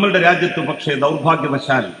 നമ്മളുടെ രാജ്യത്ത് പക്ഷേ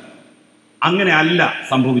ദൗർഭാഗ്യവശാൽ അങ്ങനെ അല്ല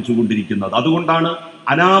സംഭവിച്ചുകൊണ്ടിരിക്കുന്നത്. അതുകൊണ്ടാണ്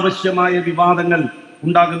അനാവശ്യമായ വിവാദങ്ങൾ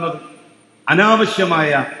ഉണ്ടാകുന്നത്.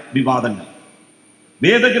 അനാവശ്യമായ വിവാദങ്ങൾ,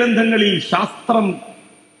 വേദഗ്രന്ഥങ്ങളിൽ ശാസ്ത്രം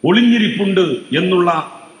ഒളിഞ്ഞിരിപ്പുണ്ട് എന്നുള്ള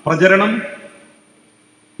പ്രചരണം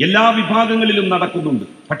എല്ലാ വിഭാഗങ്ങളിലും നടക്കുന്നുണ്ട്.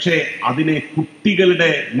 പക്ഷേ അതിനെ കുട്ടികളുടെ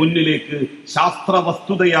മുന്നിലേക്ക് ശാസ്ത്ര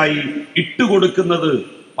വസ്തുതയായി ഇട്ടുകൊടുക്കുന്നത്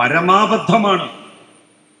പരമാബദ്ധമാണ്.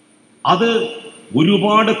 അത്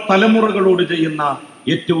ഒരുപാട് തലമുറകളോട് ചെയ്യുന്ന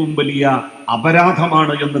ഏറ്റവും വലിയ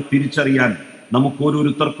അപരാധമാണ് എന്ന് തിരിച്ചറിയാൻ നമുക്ക്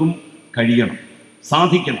ഓരോരുത്തർക്കും കഴിയണം,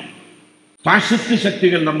 സാധിക്കണം. ഫാഷിസ്റ്റ്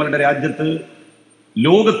ശക്തികൾ നമ്മളുടെ രാജ്യത്ത്,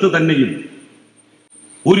 ലോകത്ത് തന്നെയും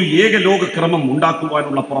ഒരു ഏക ലോകക്രമം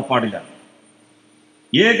ഉണ്ടാക്കുവാനുള്ള പുറപ്പാടിലാണ്.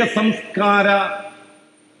 ഏക സംസ്കാര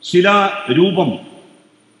ശിലാരൂപം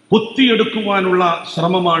കൊത്തിയെടുക്കുവാനുള്ള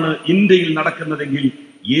ശ്രമമാണ് ഇന്ത്യയിൽ നടക്കുന്നതെങ്കിൽ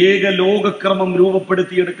ഏക ലോകക്രമം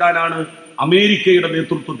രൂപപ്പെടുത്തിയെടുക്കാനാണ് അമേരിക്കയുടെ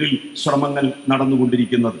നേതൃത്വത്തിൽ ശ്രമങ്ങൾ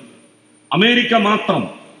നടന്നുകൊണ്ടിരിക്കുന്നത്. അമേരിക്ക മാത്രം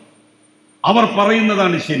അവർ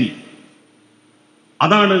പറയുന്നതാണ് ശരി,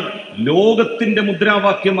 അതാണ് ലോകത്തിന്റെ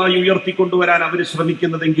മുദ്രാവാക്യമായി ഉയർത്തിക്കൊണ്ടുവരാൻ അവർ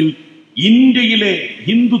ശ്രമിക്കുന്നതെങ്കിൽ ഇന്ത്യയിലെ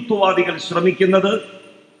ഹിന്ദുത്വവാദികൾ ശ്രമിക്കുന്നത്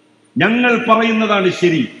ഞങ്ങൾ പറയുന്നതാണ്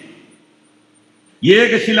ശരി,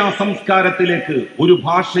 ഏകശിലാ സംസ്കാരത്തിലേക്ക്, ഒരു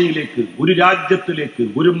ഭാഷയിലേക്ക്, ഒരു രാജ്യത്തിലേക്ക്,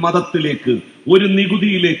 ഒരു മതത്തിലേക്ക്, ഒരു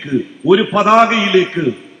നികുതിയിലേക്ക്, ഒരു പതാകയിലേക്ക്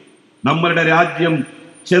നമ്മളുടെ രാജ്യം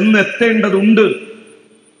ചെന്നെത്തേണ്ടതുണ്ട്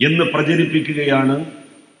എന്ന് പ്രചരിപ്പിക്കുകയാണ്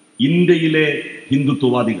ഇന്ത്യയിലെ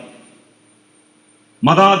ഹിന്ദുത്വവാദികൾ.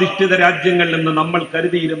 മതാധിഷ്ഠിത രാജ്യങ്ങൾ എന്ന് നമ്മൾ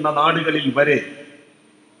കരുതിയിരുന്ന നാടുകളിൽ വരെ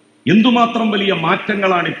എന്തുമാത്രം വലിയ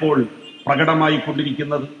മാറ്റങ്ങളാണിപ്പോൾ പ്രകടമായി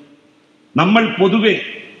കൊണ്ടിരിക്കുന്നത്. നമ്മൾ പൊതുവെ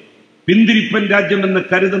പിന്തിരിപ്പൻ രാജ്യമെന്ന്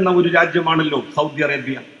കരുതുന്ന ഒരു രാജ്യമാണല്ലോ സൗദി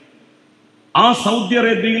അറേബ്യ. ആ സൗദി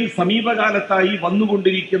അറേബ്യയിൽ സമീപകാലത്തായി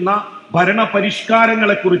വന്നുകൊണ്ടിരിക്കുന്ന ഭരണ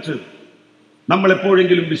പരിഷ്കാരങ്ങളെക്കുറിച്ച് നമ്മൾ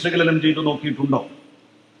എപ്പോഴെങ്കിലും വിശകലനം ചെയ്തു നോക്കിയിട്ടുണ്ടോ?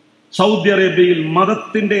 സൗദി അറേബ്യയിൽ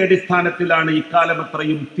മതത്തിന്റെ അടിസ്ഥാനത്തിലാണ് ഇക്കാലം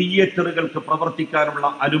അത്രയും തിയേറ്ററുകൾക്ക് പ്രവർത്തിക്കാനുള്ള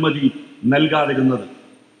അനുമതി നൽകാതിരുന്നത്.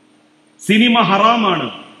 സിനിമ ഹറാമാണ്,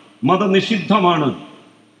 മതനിഷിദ്ധമാണ്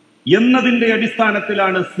എന്നതിന്റെ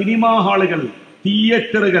അടിസ്ഥാനത്തിലാണ് സിനിമാ ഹാളുകൾ,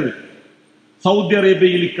 തിയേറ്ററുകൾ സൗദി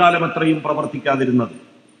അറേബ്യയിൽ ഇക്കാലം അത്രയും പ്രവർത്തിക്കാതിരുന്നത്.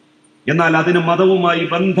 എന്നാൽ അതിന് മതവുമായി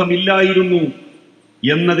ബന്ധമില്ലായിരുന്നു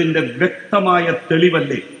എന്നതിന്റെ വ്യക്തമായ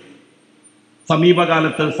തെളിവല്ലേ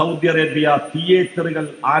സമീപകാലത്ത് സൗദി അറേബ്യ തിയേറ്ററുകൾ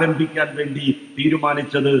ആരംഭിക്കാൻ വേണ്ടി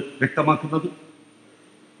തീരുമാനിച്ചത് വ്യക്തമാക്കുന്നത്?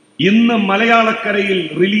 ഇന്ന് മലയാളക്കരയിൽ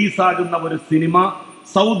റിലീസാകുന്ന ഒരു സിനിമ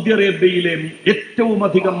സൗദി അറേബ്യയിലെ ഏറ്റവും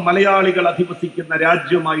അധികം മലയാളികൾ അധിവസിക്കുന്ന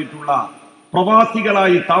രാജ്യമായിട്ടുള്ള,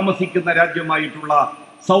 പ്രവാസികളായി താമസിക്കുന്ന രാജ്യമായിട്ടുള്ള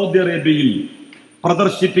സൗദി അറേബ്യയിൽ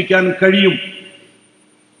പ്രദർശിപ്പിക്കാൻ കഴിയും.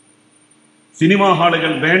 സിനിമാ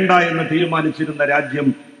ഹാളുകൾ വേണ്ട എന്ന് തീരുമാനിച്ചിരുന്ന രാജ്യം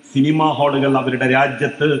സിനിമാ ഹാളുകൾ അവരുടെ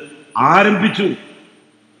രാജ്യത്ത് ആരംഭിച്ചു.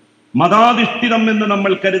 മതാധിഷ്ഠിതം എന്ന്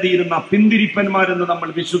നമ്മൾ കരുതിയിരുന്ന, പിന്തിരിപ്പന്മാരെന്ന് നമ്മൾ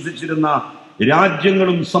വിശ്വസിച്ചിരുന്ന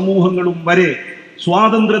രാജ്യങ്ങളും സമൂഹങ്ങളും വരെ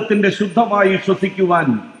സ്വാതന്ത്ര്യത്തിന്റെ ശുദ്ധമായി ശ്വസിക്കുവാൻ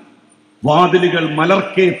വാതിലുകൾ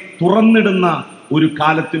മലർക്കെ തുറന്നിടുന്ന ഒരു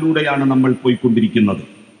കാലത്തിലൂടെയാണ് നമ്മൾ പോയിക്കൊണ്ടിരിക്കുന്നത്.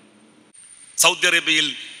 സൗദി അറേബ്യയിൽ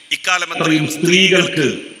ഇക്കാലം സ്ത്രീകൾക്ക്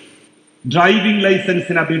ഡ്രൈവിംഗ്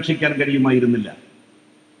ലൈസൻസിന് അപേക്ഷിക്കാൻ കഴിയുമായിരുന്നില്ല.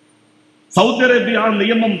 സൗദി അറേബ്യ ആ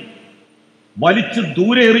നിയമം വലിച്ചു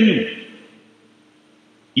ദൂരെ എറിഞ്ഞു.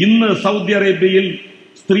 ഇന്ന് സൗദി അറേബ്യയിൽ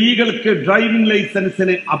സ്ത്രീകൾക്ക് ഡ്രൈവിംഗ്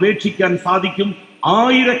ലൈസൻസിന് അപേക്ഷിക്കാൻ സാധിക്കും.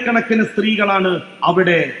 ആയിരക്കണക്കിന് സ്ത്രീകളാണ്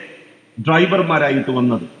അവിടെ ഡ്രൈവർമാരായിട്ട്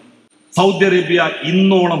വന്നത്. സൗദി അറേബ്യ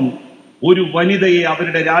ഇന്നോളം ഒരു വനിതയെ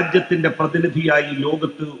അവരുടെ രാജ്യത്തിന്റെ പ്രതിനിധിയായി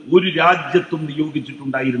ലോകത്ത് ഒരു രാജ്യത്തും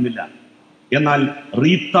നിയോഗിച്ചിട്ടുണ്ടായിരുന്നില്ല. എന്നാൽ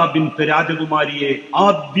റീത്ത ബിൻത്ത് രാജകുമാരിയെ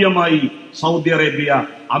ആദ്യമായി സൗദി അറേബ്യ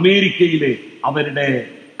അമേരിക്കയിലെ അവരുടെ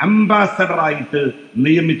അംബാസഡറായിട്ട്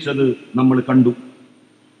നിയമിച്ചത് നമ്മൾ കണ്ടു.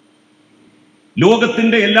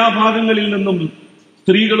 ലോകത്തിന്റെ എല്ലാ ഭാഗങ്ങളിൽ നിന്നും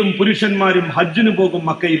സ്ത്രീകളും പുരുഷന്മാരും ഹജ്ജിന് പോകും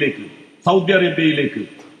മക്കയിലേക്ക്, സൗദി അറേബ്യയിലേക്ക്.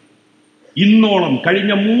 ഇന്നോളം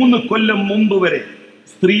കഴിഞ്ഞ 3 കൊല്ലം മുമ്പ് വരെ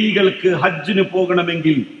സ്ത്രീകൾക്ക് ഹജ്ജിന്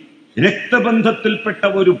പോകണമെങ്കിൽ രക്തബന്ധത്തിൽപ്പെട്ട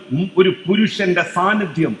ഒരു പുരുഷന്റെ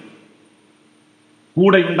സാന്നിധ്യം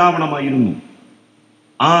കൂടെ ഉണ്ടാവണമായിരുന്നു.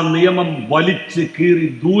 ആ നിയമം വലിച്ച് കീറി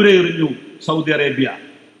ദൂരെ എറിഞ്ഞു സൗദി അറേബ്യ.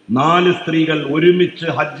 4 സ്ത്രീകൾ ഒരുമിച്ച്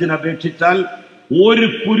ഹജ്ജിന് അപേക്ഷിച്ചാൽ ഒരു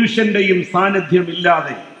പുരുഷന്റെയും സാന്നിധ്യം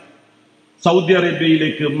ഇല്ലാതെ സൗദി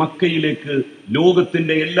അറേബ്യയിലേക്ക്, മക്കയിലേക്ക്,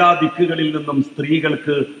 ലോകത്തിന്റെ എല്ലാ ദിക്കുകളിൽ നിന്നും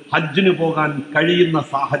സ്ത്രീകൾക്ക് ഹജ്ജിന് പോകാൻ കഴിയുന്ന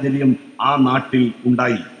സാഹചര്യം ആ നാട്ടിൽ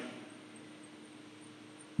ഉണ്ടായി.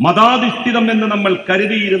 മതാധിഷ്ഠിതം എന്ന് നമ്മൾ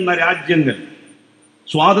കരുതിയിരുന്ന രാജ്യങ്ങൾ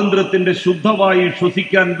സ്വാതന്ത്ര്യത്തിന്റെ ശുദ്ധമായി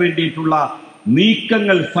ശ്വസിക്കാൻ വേണ്ടിയിട്ടുള്ള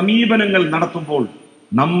നീക്കങ്ങൾ, സമീപനങ്ങൾ നടത്തുമ്പോൾ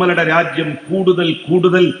നമ്മളുടെ രാജ്യം കൂടുതൽ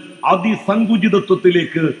കൂടുതൽ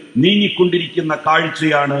അതിസങ്കുചിതത്വത്തിലേക്ക് നീങ്ങിക്കൊണ്ടിരിക്കുന്ന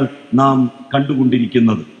കാഴ്ചയാണ് നാം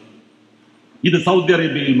കണ്ടുകൊണ്ടിരിക്കുന്നത്. ഇത് സൗദി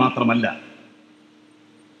അറേബ്യയിൽ മാത്രമല്ല.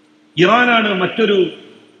 ഇറാനാണ് മറ്റൊരു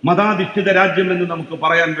മതാധിഷ്ഠിത രാജ്യം എന്ന് നമുക്ക്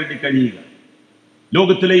പറയാൻ വേണ്ടി കഴിയുക.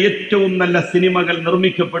 ലോകത്തിലെ ഏറ്റവും നല്ല സിനിമകൾ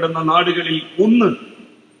നിർമ്മിക്കപ്പെടുന്ന നാടുകളിൽ ഒന്ന്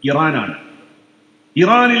ഇറാനാണ്.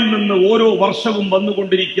 ഇറാനിൽ നിന്ന് ഓരോ വർഷവും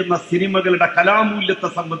വന്നുകൊണ്ടിരിക്കുന്ന സിനിമകളുടെ കലാമൂല്യത്തെ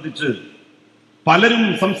സംബന്ധിച്ച് പലരും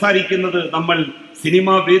സംസാരിക്കുന്നത് നമ്മൾ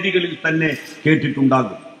സിനിമാ വേദികളിൽ തന്നെ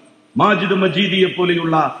കേട്ടിട്ടുണ്ടാകും. മാജിദ് മജീദിയെ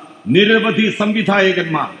പോലെയുള്ള നിരവധി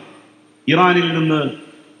സംവിധായകന്മാർ ഇറാനിൽ നിന്ന്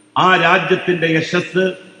ആ രാജ്യത്തിന്റെ യശസ്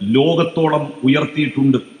ലോകത്തോളം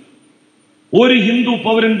ഉയർത്തിയിട്ടുണ്ട്. ഒരു ഹിന്ദു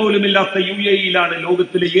പൗരൻ പോലും ഇല്ലാത്ത UAE-യിലാണ്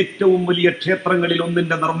ലോകത്തിലെ ഏറ്റവും വലിയ ക്ഷേത്രങ്ങളിൽ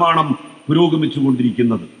ഒന്നിന്റെ നിർമ്മാണം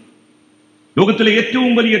പുരോഗമിച്ചുകൊണ്ടിരിക്കുന്നത്. ലോകത്തിലെ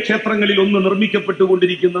ഏറ്റവും വലിയ ക്ഷേത്രങ്ങളിൽ ഒന്ന്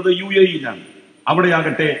നിർമ്മിക്കപ്പെട്ടുകൊണ്ടിരിക്കുന്നത് UAE-യിലാണ്.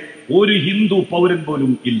 അവിടെയാകട്ടെ ഒരു ഹിന്ദു പൗരൻ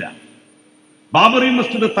പോലും ഇല്ല. ബാബറി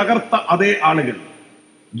മസ്ജിദ് തകർത്ത അതേ ആളുകൾ,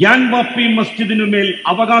 ഗ്യാൻ വാപ്പി മസ്ജിദിനുമേൽ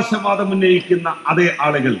അവകാശവാദം ഉന്നയിക്കുന്ന അതേ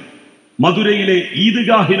ആളുകൾ, മധുരയിലെ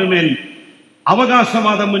ഈദ്ഗാഹിനുമേൽ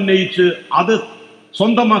അവകാശവാദം ഉന്നയിച്ച് അത്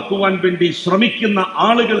സ്വന്തമാക്കുവാൻ വേണ്ടി ശ്രമിക്കുന്ന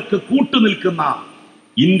ആളുകൾക്ക് കൂട്ടുനിൽക്കുന്ന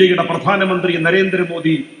ഇന്ത്യയുടെ പ്രധാനമന്ത്രി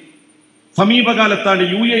നരേന്ദ്രമോദി സമീപകാലത്താണ്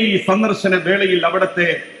UAE സന്ദർശന വേളയിൽ അവിടുത്തെ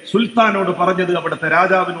സുൽത്താനോട് പറഞ്ഞത്, അവിടുത്തെ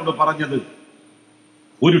രാജാവിനോട് പറഞ്ഞത്,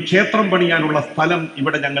 ഒരു ക്ഷേത്രം പണിയാനുള്ള സ്ഥലം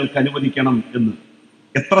ഇവിടെ ഞങ്ങൾക്ക് അനുവദിക്കണം എന്ന്.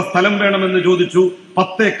 എത്ര സ്ഥലം വേണമെന്ന് ചോദിച്ചു.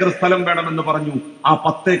 10 ഏക്കർ സ്ഥലം വേണമെന്ന് പറഞ്ഞു. ആ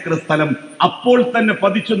 10 ഏക്കർ സ്ഥലം അപ്പോൾ തന്നെ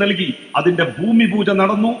പതിച്ചു നൽകി. അതിന്റെ ഭൂമി പൂജ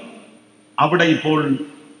നടന്നു. അവിടെ ഇപ്പോൾ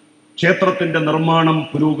ക്ഷേത്രത്തിന്റെ നിർമ്മാണം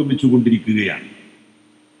പുരോഗമിച്ചുകൊണ്ടിരിക്കുകയാണ്.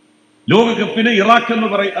 ലോകകപ്പിന്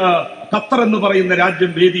ഖത്തർ എന്ന് പറയുന്ന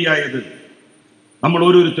രാജ്യം വേദിയായത് നമ്മൾ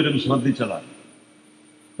ഓരോരുത്തരും ശ്രദ്ധിച്ചതാണ്.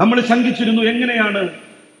 നമ്മൾ ശങ്കിച്ചിരുന്നു, എങ്ങനെയാണ്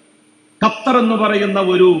ഖത്തർ എന്ന് പറയുന്ന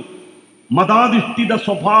ഒരു മതാധിഷ്ഠിത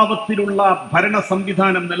സ്വഭാവത്തിലുള്ള ഭരണ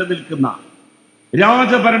സംവിധാനം നിലനിൽക്കുന്ന,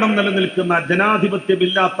 രാജഭരണം നിലനിൽക്കുന്ന,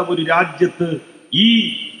 ജനാധിപത്യമില്ലാത്ത ഒരു രാജ്യത്ത് ഈ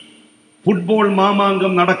ഫുട്ബോൾ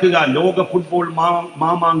മാമാങ്കം നടക്കുക, ലോക ഫുട്ബോൾ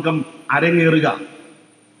മാമാങ്കം അരങ്ങേറുക.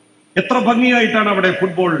 എത്ര ഭംഗിയായിട്ടാണ് അവിടെ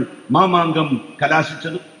ഫുട്ബോൾ മാമാങ്കം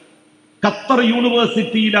കലാശിച്ചത്. ഖത്തർ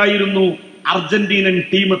യൂണിവേഴ്സിറ്റിയിലായിരുന്നു അർജന്റീനൻ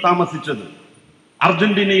ടീം താമസിച്ചത്.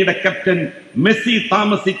 അർജന്റീനയുടെ ക്യാപ്റ്റൻ മെസ്സി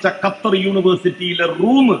താമസിച്ച ഖത്തർ യൂണിവേഴ്സിറ്റിയിലെ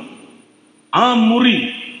റൂം, ആ മുറി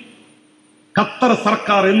ഖത്തർ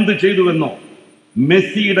സർക്കാർ എന്ത് ചെയ്തുവെന്നോ,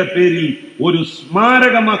 മെസ്സിയുടെ പേരിൽ ഒരു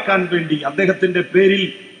സ്മാരകമാക്കാൻ വേണ്ടി അദ്ദേഹത്തിന്റെ പേരിൽ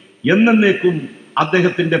എന്നേക്കും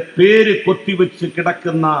അദ്ദേഹത്തിന്റെ പേര് കൊത്തിവെച്ച്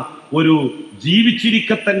കിടക്കുന്ന ഒരു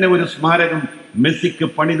ജീവിച്ചിരിക്കെ തന്നെ ഒരു സ്മാരകം മെസ്സിക്ക്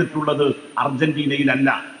പണിതിട്ടുള്ളത് അർജന്റീനയിലല്ല,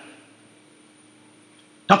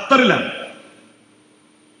 ഖത്തറിലാണ്.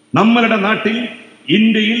 നമ്മളുടെ നാട്ടിൽ,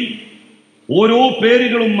 ഇന്ത്യയിൽ ഓരോ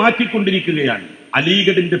പേരുകളും മാറ്റിക്കൊണ്ടിരിക്കുകയാണ്.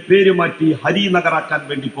 അലിഗഡിന്റെ പേര് മാറ്റി ഹരിനഗറാക്കാൻ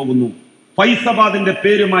വേണ്ടി പോകുന്നു. ഫൈസാബാദിന്റെ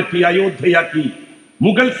പേര് മാറ്റി അയോധ്യയാക്കി.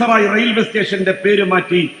 മുഗൾ സറായ് റെയിൽവേ സ്റ്റേഷന്റെ പേര്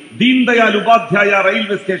മാറ്റി ദീൻദയാൽ ഉപാധ്യായ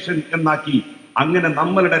റെയിൽവേ സ്റ്റേഷൻ എന്നാക്കി. അങ്ങനെ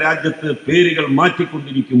നമ്മളുടെ രാജ്യത്ത് പേരുകൾ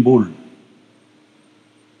മാറ്റിക്കൊണ്ടിരിക്കുമ്പോൾ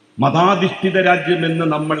മതാധിഷ്ഠിത രാജ്യമെന്ന്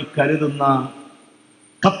നമ്മൾ കരുതുന്ന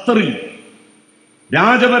ഖത്തറിൽ,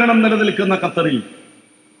 രാജഭരണം നിലനിൽക്കുന്ന ഖത്തറിൽ,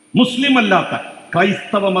 മുസ്ലിം അല്ലാത്ത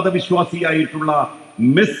ക്രൈസ്തവ മതവിശ്വാസിയായിട്ടുള്ള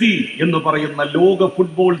മെസ്സി എന്ന് പറയുന്ന ലോക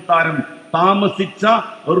ഫുട്ബോൾ താരം താമസിച്ച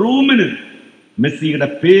റൂമിന് മെസ്സിയുടെ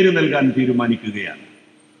പേര് നൽകാൻ തീരുമാനിക്കുകയാണ്.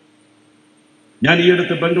 ഞാൻ ഈ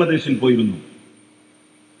അടുത്ത് ബംഗ്ലാദേശിൽ പോയിരുന്നു.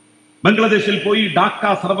 ബംഗ്ലാദേശിൽ പോയി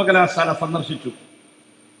ഢാക്ക സർവകലാശാല സന്ദർശിച്ചു.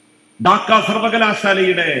 ഢാക്ക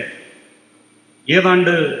സർവകലാശാലയുടെ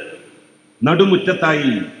ഏതാണ്ട്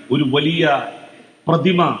നടുമുറ്റത്തായി ഒരു വലിയ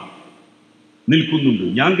പ്രതിമ നിൽക്കുന്നുണ്ട്.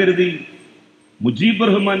 ഞാൻ കരുതി മുജീബ്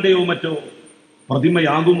റഹ്മാന്റെയോ മറ്റോ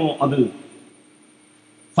പ്രതിമയാകുമോ അത്.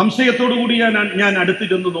 സംശയത്തോടു കൂടിയാണ് ഞാൻ അടുത്ത്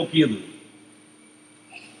ചെന്ന് നോക്കിയത്.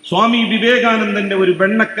 സ്വാമി വിവേകാനന്ദന്റെ ഒരു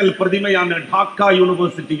വെണ്ണക്കൽ പ്രതിമയാണ് ഢാക്ക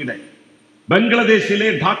യൂണിവേഴ്സിറ്റിയുടെ, ബംഗ്ലാദേശിലെ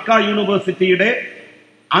ഢാക്ക യൂണിവേഴ്സിറ്റിയുടെ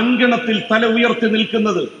അങ്കണത്തിൽ തല ഉയർത്തി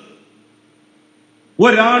നിൽക്കുന്നത്.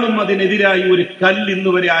 ഒരാളും അതിനെതിരായി ഒരു കല്ല്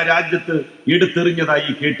ഇന്ന് വരെ ആ രാജ്യത്ത്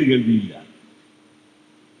എടുത്തെറിഞ്ഞതായി കേട്ടുകേൾവിയില്ല.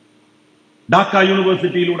 ഢാക്ക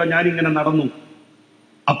യൂണിവേഴ്സിറ്റിയിലൂടെ ഞാനിങ്ങനെ നടന്നു.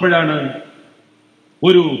 അപ്പോഴാണ്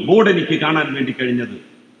ഒരു ബോർഡ് എനിക്ക് കാണാൻ വേണ്ടി കഴിഞ്ഞത്.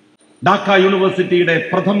 ഢാക്ക യൂണിവേഴ്സിറ്റിയുടെ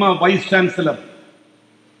പ്രഥമ വൈസ് ചാൻസലർ,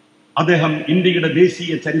 അദ്ദേഹം ഇന്ത്യയുടെ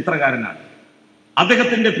ദേശീയ ചരിത്രകാരനാണ്.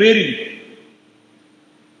 അദ്ദേഹത്തിന്റെ പേരിൽ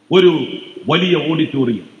ഒരു വലിയ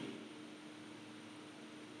ഓഡിറ്റോറിയം.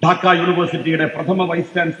 ഢാക്ക യൂണിവേഴ്സിറ്റിയുടെ പ്രഥമ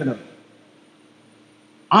വൈസ് ചാൻസലർ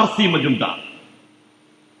ആർ.സി. മജുംദാർ,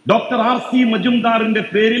 ഡോക്ടർ ആർ.സി. മജുംദാറിന്റെ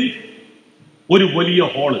പേരിൽ ഒരു വലിയ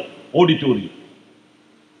ഹാള്, ഓഡിറ്റോറിയം.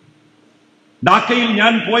 ഢാക്കയിൽ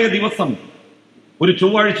ഞാൻ പോയ ദിവസം ഒരു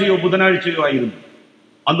ചൊവ്വാഴ്ചയോ ബുധനാഴ്ചയോ ആയിരുന്നു.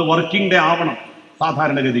 അന്ന് വർക്കിംഗ് ഡേ ആവണം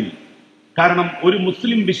സാധാരണഗതിയിൽ, കാരണം ഒരു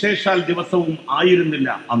മുസ്ലിം വിശേഷാൽ ദിവസവും ആയിരുന്നില്ല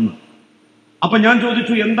അന്ന്. അപ്പൊ ഞാൻ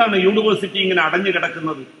ചോദിച്ചു, എന്താണ് യൂണിവേഴ്സിറ്റി ഇങ്ങനെ അടഞ്ഞു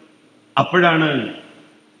കിടക്കുന്നത്? അപ്പോഴാണ്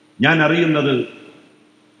ഞാൻ അറിയുന്നത്,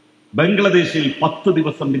 ബംഗ്ലാദേശിൽ 10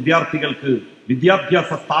 ദിവസം വിദ്യാർത്ഥികൾക്ക്,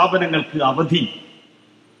 വിദ്യാഭ്യാസ സ്ഥാപനങ്ങൾക്ക് അവധി.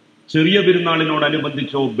 ചെറിയ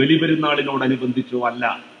പെരുന്നാളിനോടനുബന്ധിച്ചോ ബലിപെരുന്നാളിനോടനുബന്ധിച്ചോ അല്ല.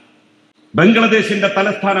 ബംഗ്ലാദേശിന്റെ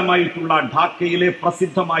തലസ്ഥാനമായിട്ടുള്ള ഢാക്കയിലെ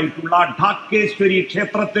പ്രസിദ്ധമായിട്ടുള്ള ഢാക്കേശ്വരി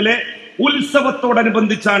ക്ഷേത്രത്തിലെ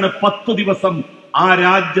ഉത്സവത്തോടനുബന്ധിച്ചാണ് 10 ദിവസം ആ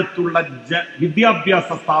രാജ്യത്തുള്ള വിദ്യാഭ്യാസ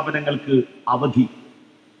സ്ഥാപനങ്ങൾക്ക് അവധി.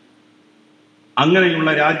 അങ്ങനെയുള്ള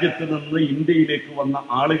രാജ്യത്ത് നിന്ന് ഇന്ത്യയിലേക്ക് വന്ന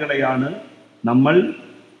ആളുകളെയാണ് നമ്മൾ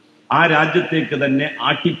ആ രാജ്യത്തേക്ക് തന്നെ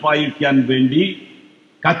ആട്ടിപ്പായിക്കാൻ വേണ്ടി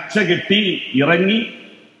കച്ചകെട്ടി ഇറങ്ങി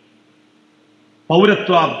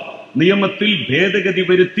പൗരത്വ നിയമത്തിൽ ഭേദഗതി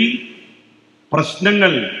വരുത്തി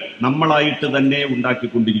പ്രശ്നങ്ങൾ നമ്മളായിട്ട് തന്നെ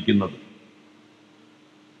ഉണ്ടാക്കിക്കൊണ്ടിരിക്കുന്നത്.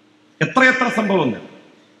 എത്രയെത്ര സംഭവങ്ങൾ.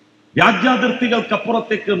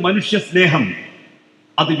 രാജ്യാതിർത്തികൾക്കപ്പുറത്തേക്ക് മനുഷ്യ സ്നേഹം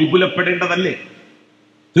അത് വിപുലപ്പെടേണ്ടതല്ലേ?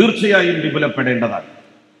 തീർച്ചയായും വിപുലപ്പെടേണ്ടതാണ്.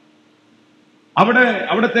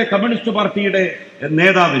 അവിടുത്തെ കമ്മ്യൂണിസ്റ്റ് പാർട്ടിയുടെ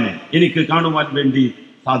നേതാവിനെ എനിക്ക് കാണുവാൻ വേണ്ടി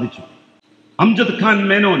സാധിച്ചു. അംജദ് ഖാൻ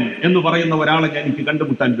മേനോൻ എന്ന് പറയുന്ന ഒരാളെ എനിക്ക്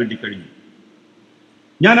കണ്ടുമുട്ടാൻ വേണ്ടി കഴിഞ്ഞു.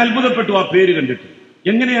 ഞാൻ അത്ഭുതപ്പെട്ടു ആ പേര് കണ്ടിട്ട്.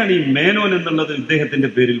 എങ്ങനെയാണ് ഈ മേനോൻ എന്നുള്ളത് ഇദ്ദേഹത്തിന്റെ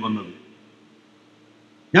പേരിൽ വന്നത്?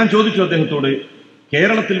 ഞാൻ ചോദിച്ചു അദ്ദേഹത്തോട്,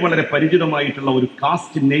 കേരളത്തിൽ വളരെ പരിചിതമായിട്ടുള്ള ഒരു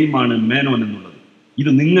കാസ്റ്റ് നെയിമാണ് മേനോൻ എന്നുള്ളത്,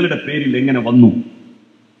 ഇത് നിങ്ങളുടെ പേരിൽ എങ്ങനെ വന്നു?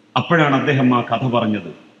 അപ്പോഴാണ് അദ്ദേഹം ആ കഥ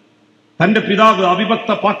പറഞ്ഞത്. തന്റെ പിതാവ്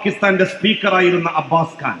അവിഭക്ത പാകിസ്ഥാന്റെ സ്പീക്കറായിരുന്ന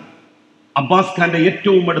അബ്ബാസ് ഖാന്റെ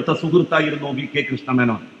ഏറ്റവും അടുത്ത സുഹൃത്തായിരുന്നു വി.കെ.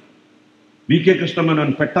 കൃഷ്ണമേനോൻ. വി.കെ.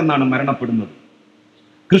 കൃഷ്ണമേനോൻ പെട്ടെന്നാണ് മരണപ്പെടുന്നത്.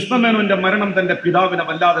 കൃഷ്ണമേനോന്റെ മരണം തന്റെ പിതാവിനെ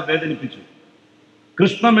വല്ലാതെ വേദനിപ്പിച്ചു.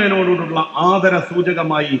 കൃഷ്ണമേനോനോടുള്ള ആദര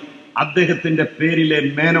സൂചകമായി അദ്ദേഹത്തിന്റെ പേരിലെ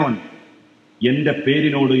മേനോൻ എന്റെ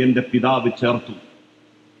പേരിനോട് എന്റെ പിതാവ് ചേർത്തു.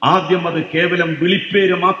 ആദ്യം അത് കേവലം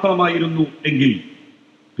വിളിപ്പേര് മാത്രമായിരുന്നു എങ്കിൽ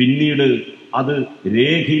പിന്നീട് അത്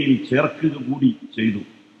രേഖയിൽ ചേർക്കുക കൂടി ചെയ്തു.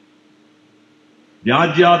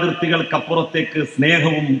 രാജ്യാതിർത്തികൾക്കപ്പുറത്തേക്ക്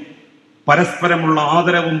സ്നേഹവും പരസ്പരമുള്ള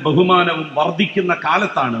ആദരവും ബഹുമാനവും വർദ്ധിക്കുന്ന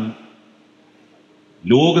കാലത്താണ്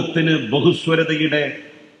ലോകത്തിന് ബഹുസ്വരതയുടെ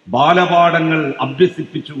ബാലപാഠങ്ങൾ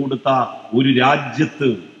അഭ്യസിപ്പിച്ചു കൊടുത്ത ഒരു രാജ്യത്ത്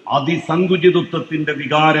അതിസങ്കുചിതത്വത്തിന്റെ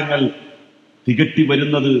വികാരങ്ങൾ തികട്ടി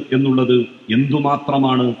വരുന്നത് എന്നുള്ളത്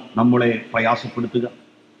എന്തുമാത്രമാണ് നമ്മളെ പ്രയാസപ്പെടുത്തുക.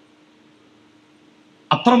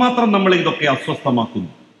 അത്രമാത്രം നമ്മളെ ഇതൊക്കെ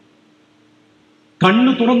അസ്വസ്ഥമാക്കുന്നു.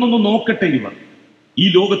 കണ്ണു തുറന്നൊന്ന് നോക്കട്ടെ ഇവർ ഈ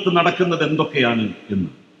ലോകത്ത് നടക്കുന്നത് എന്തൊക്കെയാണ് എന്ന്.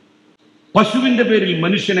 പശുവിന്റെ പേരിൽ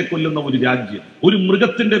മനുഷ്യനെ കൊല്ലുന്ന ഒരു രാജ്യം, ഒരു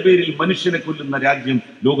മൃഗത്തിന്റെ പേരിൽ മനുഷ്യനെ കൊല്ലുന്ന രാജ്യം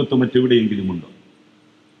ലോകത്ത് മറ്റെവിടെയെങ്കിലും ഉണ്ടോ?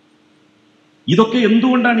 ഇതൊക്കെ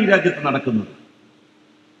എന്തുകൊണ്ടാണ് ഈ രാജ്യത്ത് നടക്കുന്നത്?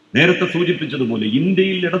 നേരത്തെ സൂചിപ്പിച്ചതുപോലെ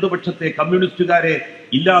ഇന്ത്യയിൽ ഇടതുപക്ഷത്തെ, കമ്മ്യൂണിസ്റ്റുകാരെ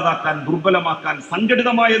ഇല്ലാതാക്കാൻ, ദുർബലമാക്കാൻ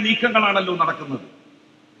സംഘടിതമായ നീക്കങ്ങളാണല്ലോ നടക്കുന്നത്.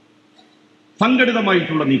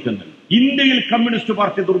 സംഘടിതമായിട്ടുള്ള നീക്കങ്ങൾ. ഇന്ത്യയിൽ കമ്മ്യൂണിസ്റ്റ്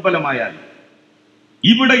പാർട്ടി ദുർബലമായാൽ,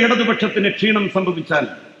 ഇവിടെ ഇടതുപക്ഷത്തിന് ക്ഷീണം സംഭവിച്ചാൽ,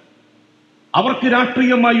 അവർക്ക്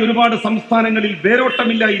രാഷ്ട്രീയമായി ഒരുപാട് സംസ്ഥാനങ്ങളിൽ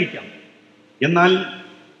വേരോട്ടമില്ലായിരിക്കാം. എന്നാൽ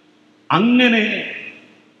അങ്ങനെ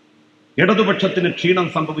ഇടതുപക്ഷത്തിന് ക്ഷീണം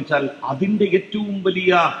സംഭവിച്ചാൽ അതിന്റെ ഏറ്റവും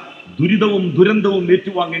വലിയ ദുരിതവും ദുരന്തവും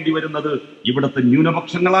ഏറ്റുവാങ്ങേണ്ടി വരുന്നത് ഇവിടുത്തെ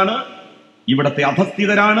ന്യൂനപക്ഷങ്ങളാണ്, ഇവിടുത്തെ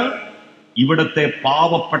അധസ്ഥിതരാണ്, ഇവിടുത്തെ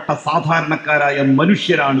പാവപ്പെട്ട സാധാരണക്കാരായ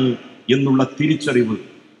മനുഷ്യരാണ് എന്നുള്ള തിരിച്ചറിവ്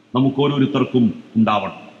നമുക്ക് ഓരോരുത്തർക്കും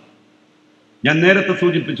ഉണ്ടാവണം. ഞാൻ നേരത്തെ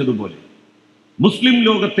സൂചിപ്പിച്ചതുപോലെ മുസ്ലിം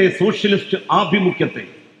ലോകത്തെ സോഷ്യലിസ്റ്റ് ആഭിമുഖ്യത്തെ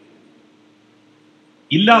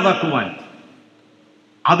ഇല്ലാതാക്കുവാൻ,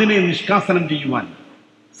 അതിനെ നിഷ്കാസനം ചെയ്യുവാൻ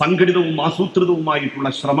സംഘടിതവും ആസൂത്രിതവുമായിട്ടുള്ള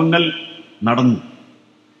ശ്രമങ്ങൾ നടന്നു.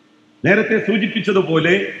 നേരത്തെ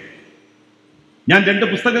സൂചിപ്പിച്ചതുപോലെ ഞാൻ 2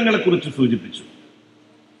 പുസ്തകങ്ങളെ കുറിച്ച് സൂചിപ്പിച്ചു.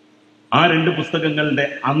 ആ 2 പുസ്തകങ്ങളുടെ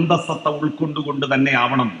അന്തസത്ത ഉൾക്കൊണ്ടുകൊണ്ട് തന്നെ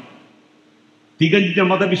ആവണം തികഞ്ഞ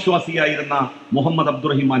മതവിശ്വാസിയായിരുന്ന മുഹമ്മദ്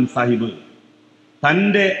അബ്ദുറഹിമാൻ സാഹിബ്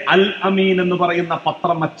തന്റെ അൽ അമീൻ എന്ന് പറയുന്ന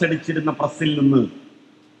പത്രം അച്ചടിച്ചിരുന്ന പ്രസ്സിൽ നിന്ന്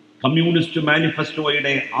കമ്മ്യൂണിസ്റ്റ്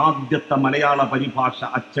മാനിഫെസ്റ്റോയുടെ ആദ്യത്തെ മലയാള പരിഭാഷ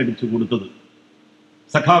അച്ചടിച്ചു കൊടുത്തത്.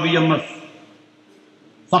 സഖാവി MS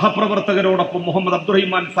സഹപ്രവർത്തകരോടൊപ്പം മുഹമ്മദ്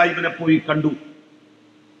അബ്ദുറഹിമാൻ സാഹിബിനെ പോയി കണ്ടു.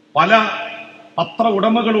 പല പത്ര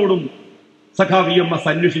ഉടമകളോടും സഖാവി MS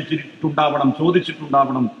അന്വേഷിച്ചിട്ടുണ്ടാവണം,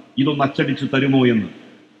 ചോദിച്ചിട്ടുണ്ടാവണം, ഇതൊന്ന് അച്ചടിച്ചു തരുമോ എന്ന്.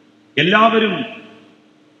 എല്ലാവരും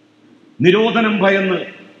നിരോധനം ഭയന്ന്,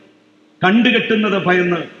 കണ്ടുകെട്ടുന്നത്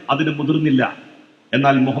ഭയന്ന് അതിന് മുതിർന്നില്ല.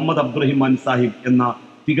 എന്നാൽ മുഹമ്മദ് അബ്ദുറഹിമാൻ സാഹിബ് എന്ന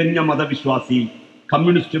തികഞ്ഞ മതവിശ്വാസി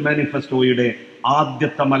കമ്മ്യൂണിസ്റ്റ് മാനിഫെസ്റ്റോയുടെ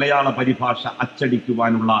ആദ്യത്തെ മലയാള പരിഭാഷ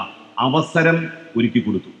അച്ചടിക്കുവാനുള്ള അവസരം ഒരുക്കി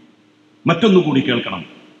കൊടുത്തു. മറ്റൊന്നുകൂടി കേൾക്കണം.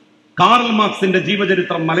 കാറൽ മാർക്സിന്റെ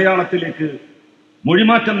ജീവചരിത്രം മലയാളത്തിലേക്ക്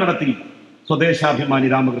മൊഴിമാറ്റം നടത്തി സ്വദേശാഭിമാനി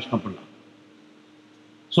രാമകൃഷ്ണപിള്ള.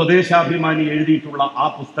 സ്വദേശാഭിമാനി എഴുതിയിട്ടുള്ള ആ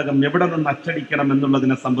പുസ്തകം എവിടെ നിന്ന് അച്ചടിക്കണം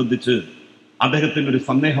എന്നുള്ളതിനെ സംബന്ധിച്ച് അദ്ദേഹത്തിന് ഒരു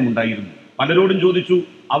സന്ദേഹമുണ്ടായിരുന്നു. പലരോടും ചോദിച്ചു.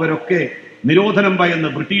 അവരൊക്കെ നിരോധനം ഭയന്ന്,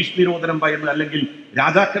 ബ്രിട്ടീഷ് നിരോധനം ഭയന്ന്, അല്ലെങ്കിൽ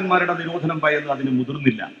രാജാക്കന്മാരുടെ നിരോധനം ഭയന്ന് അതിന്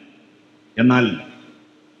മുതിർന്നില്ല. എന്നാൽ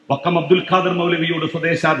വക്കം അബ്ദുൽ ഖാദർ മൗലവിയോട്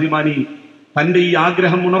സ്വദേശാഭിമാനി തന്റെ ഈ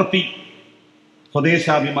ആഗ്രഹം ഉണർത്തി.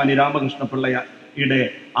 സ്വദേശാഭിമാനി രാമകൃഷ്ണപിള്ളയുടെ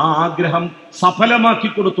ആ ആഗ്രഹം സഫലമാക്കി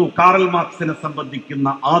കൊടുത്തു. കാറൽ മാർക്സിനെ സംബന്ധിക്കുന്ന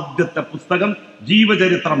ആദ്യത്തെ പുസ്തകം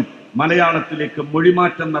ജീവചരിത്രം മലയാളത്തിലേക്ക്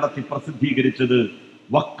മൊഴിമാറ്റം നടത്തി പ്രസിദ്ധീകരിച്ചത്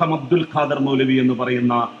വക്കം അബ്ദുൽ ഖാദർ മൗലവി എന്ന്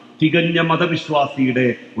പറയുന്ന തികഞ്ഞ മതവിശ്വാസിയുടെ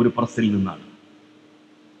ഒരു പ്രസ്സിൽ നിന്നാണ്.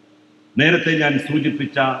 നേരത്തെ ഞാൻ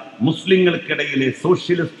സൂചിപ്പിച്ച മുസ്ലിങ്ങൾക്കിടയിലെ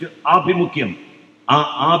സോഷ്യലിസ്റ്റ് ആഭിമുഖ്യം, ആ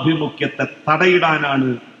ആഭിമുഖ്യത്തെ തടയിടാനാണ്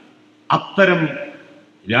അത്തരം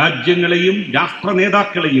രാജ്യങ്ങളെയും രാഷ്ട്ര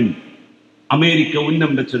നേതാക്കളെയും അമേരിക്ക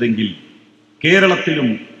ഉന്നം വെച്ചതെങ്കിൽ കേരളത്തിലും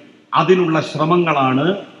അതിനുള്ള ശ്രമങ്ങളാണ്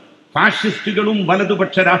ഫാഷിസ്റ്റുകളും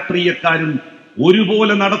വലതുപക്ഷ രാഷ്ട്രീയക്കാരും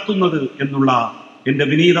ഒരുപോലെ നടത്തുന്നത് എന്നുള്ള എന്റെ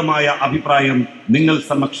വിനീതമായ അഭിപ്രായം നിങ്ങൾ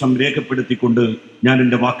സമക്ഷം രേഖപ്പെടുത്തിക്കൊണ്ട് ഞാൻ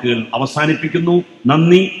എന്റെ വാക്കുകൾ അവസാനിപ്പിക്കുന്നു.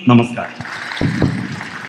 നന്ദി, നമസ്കാരം.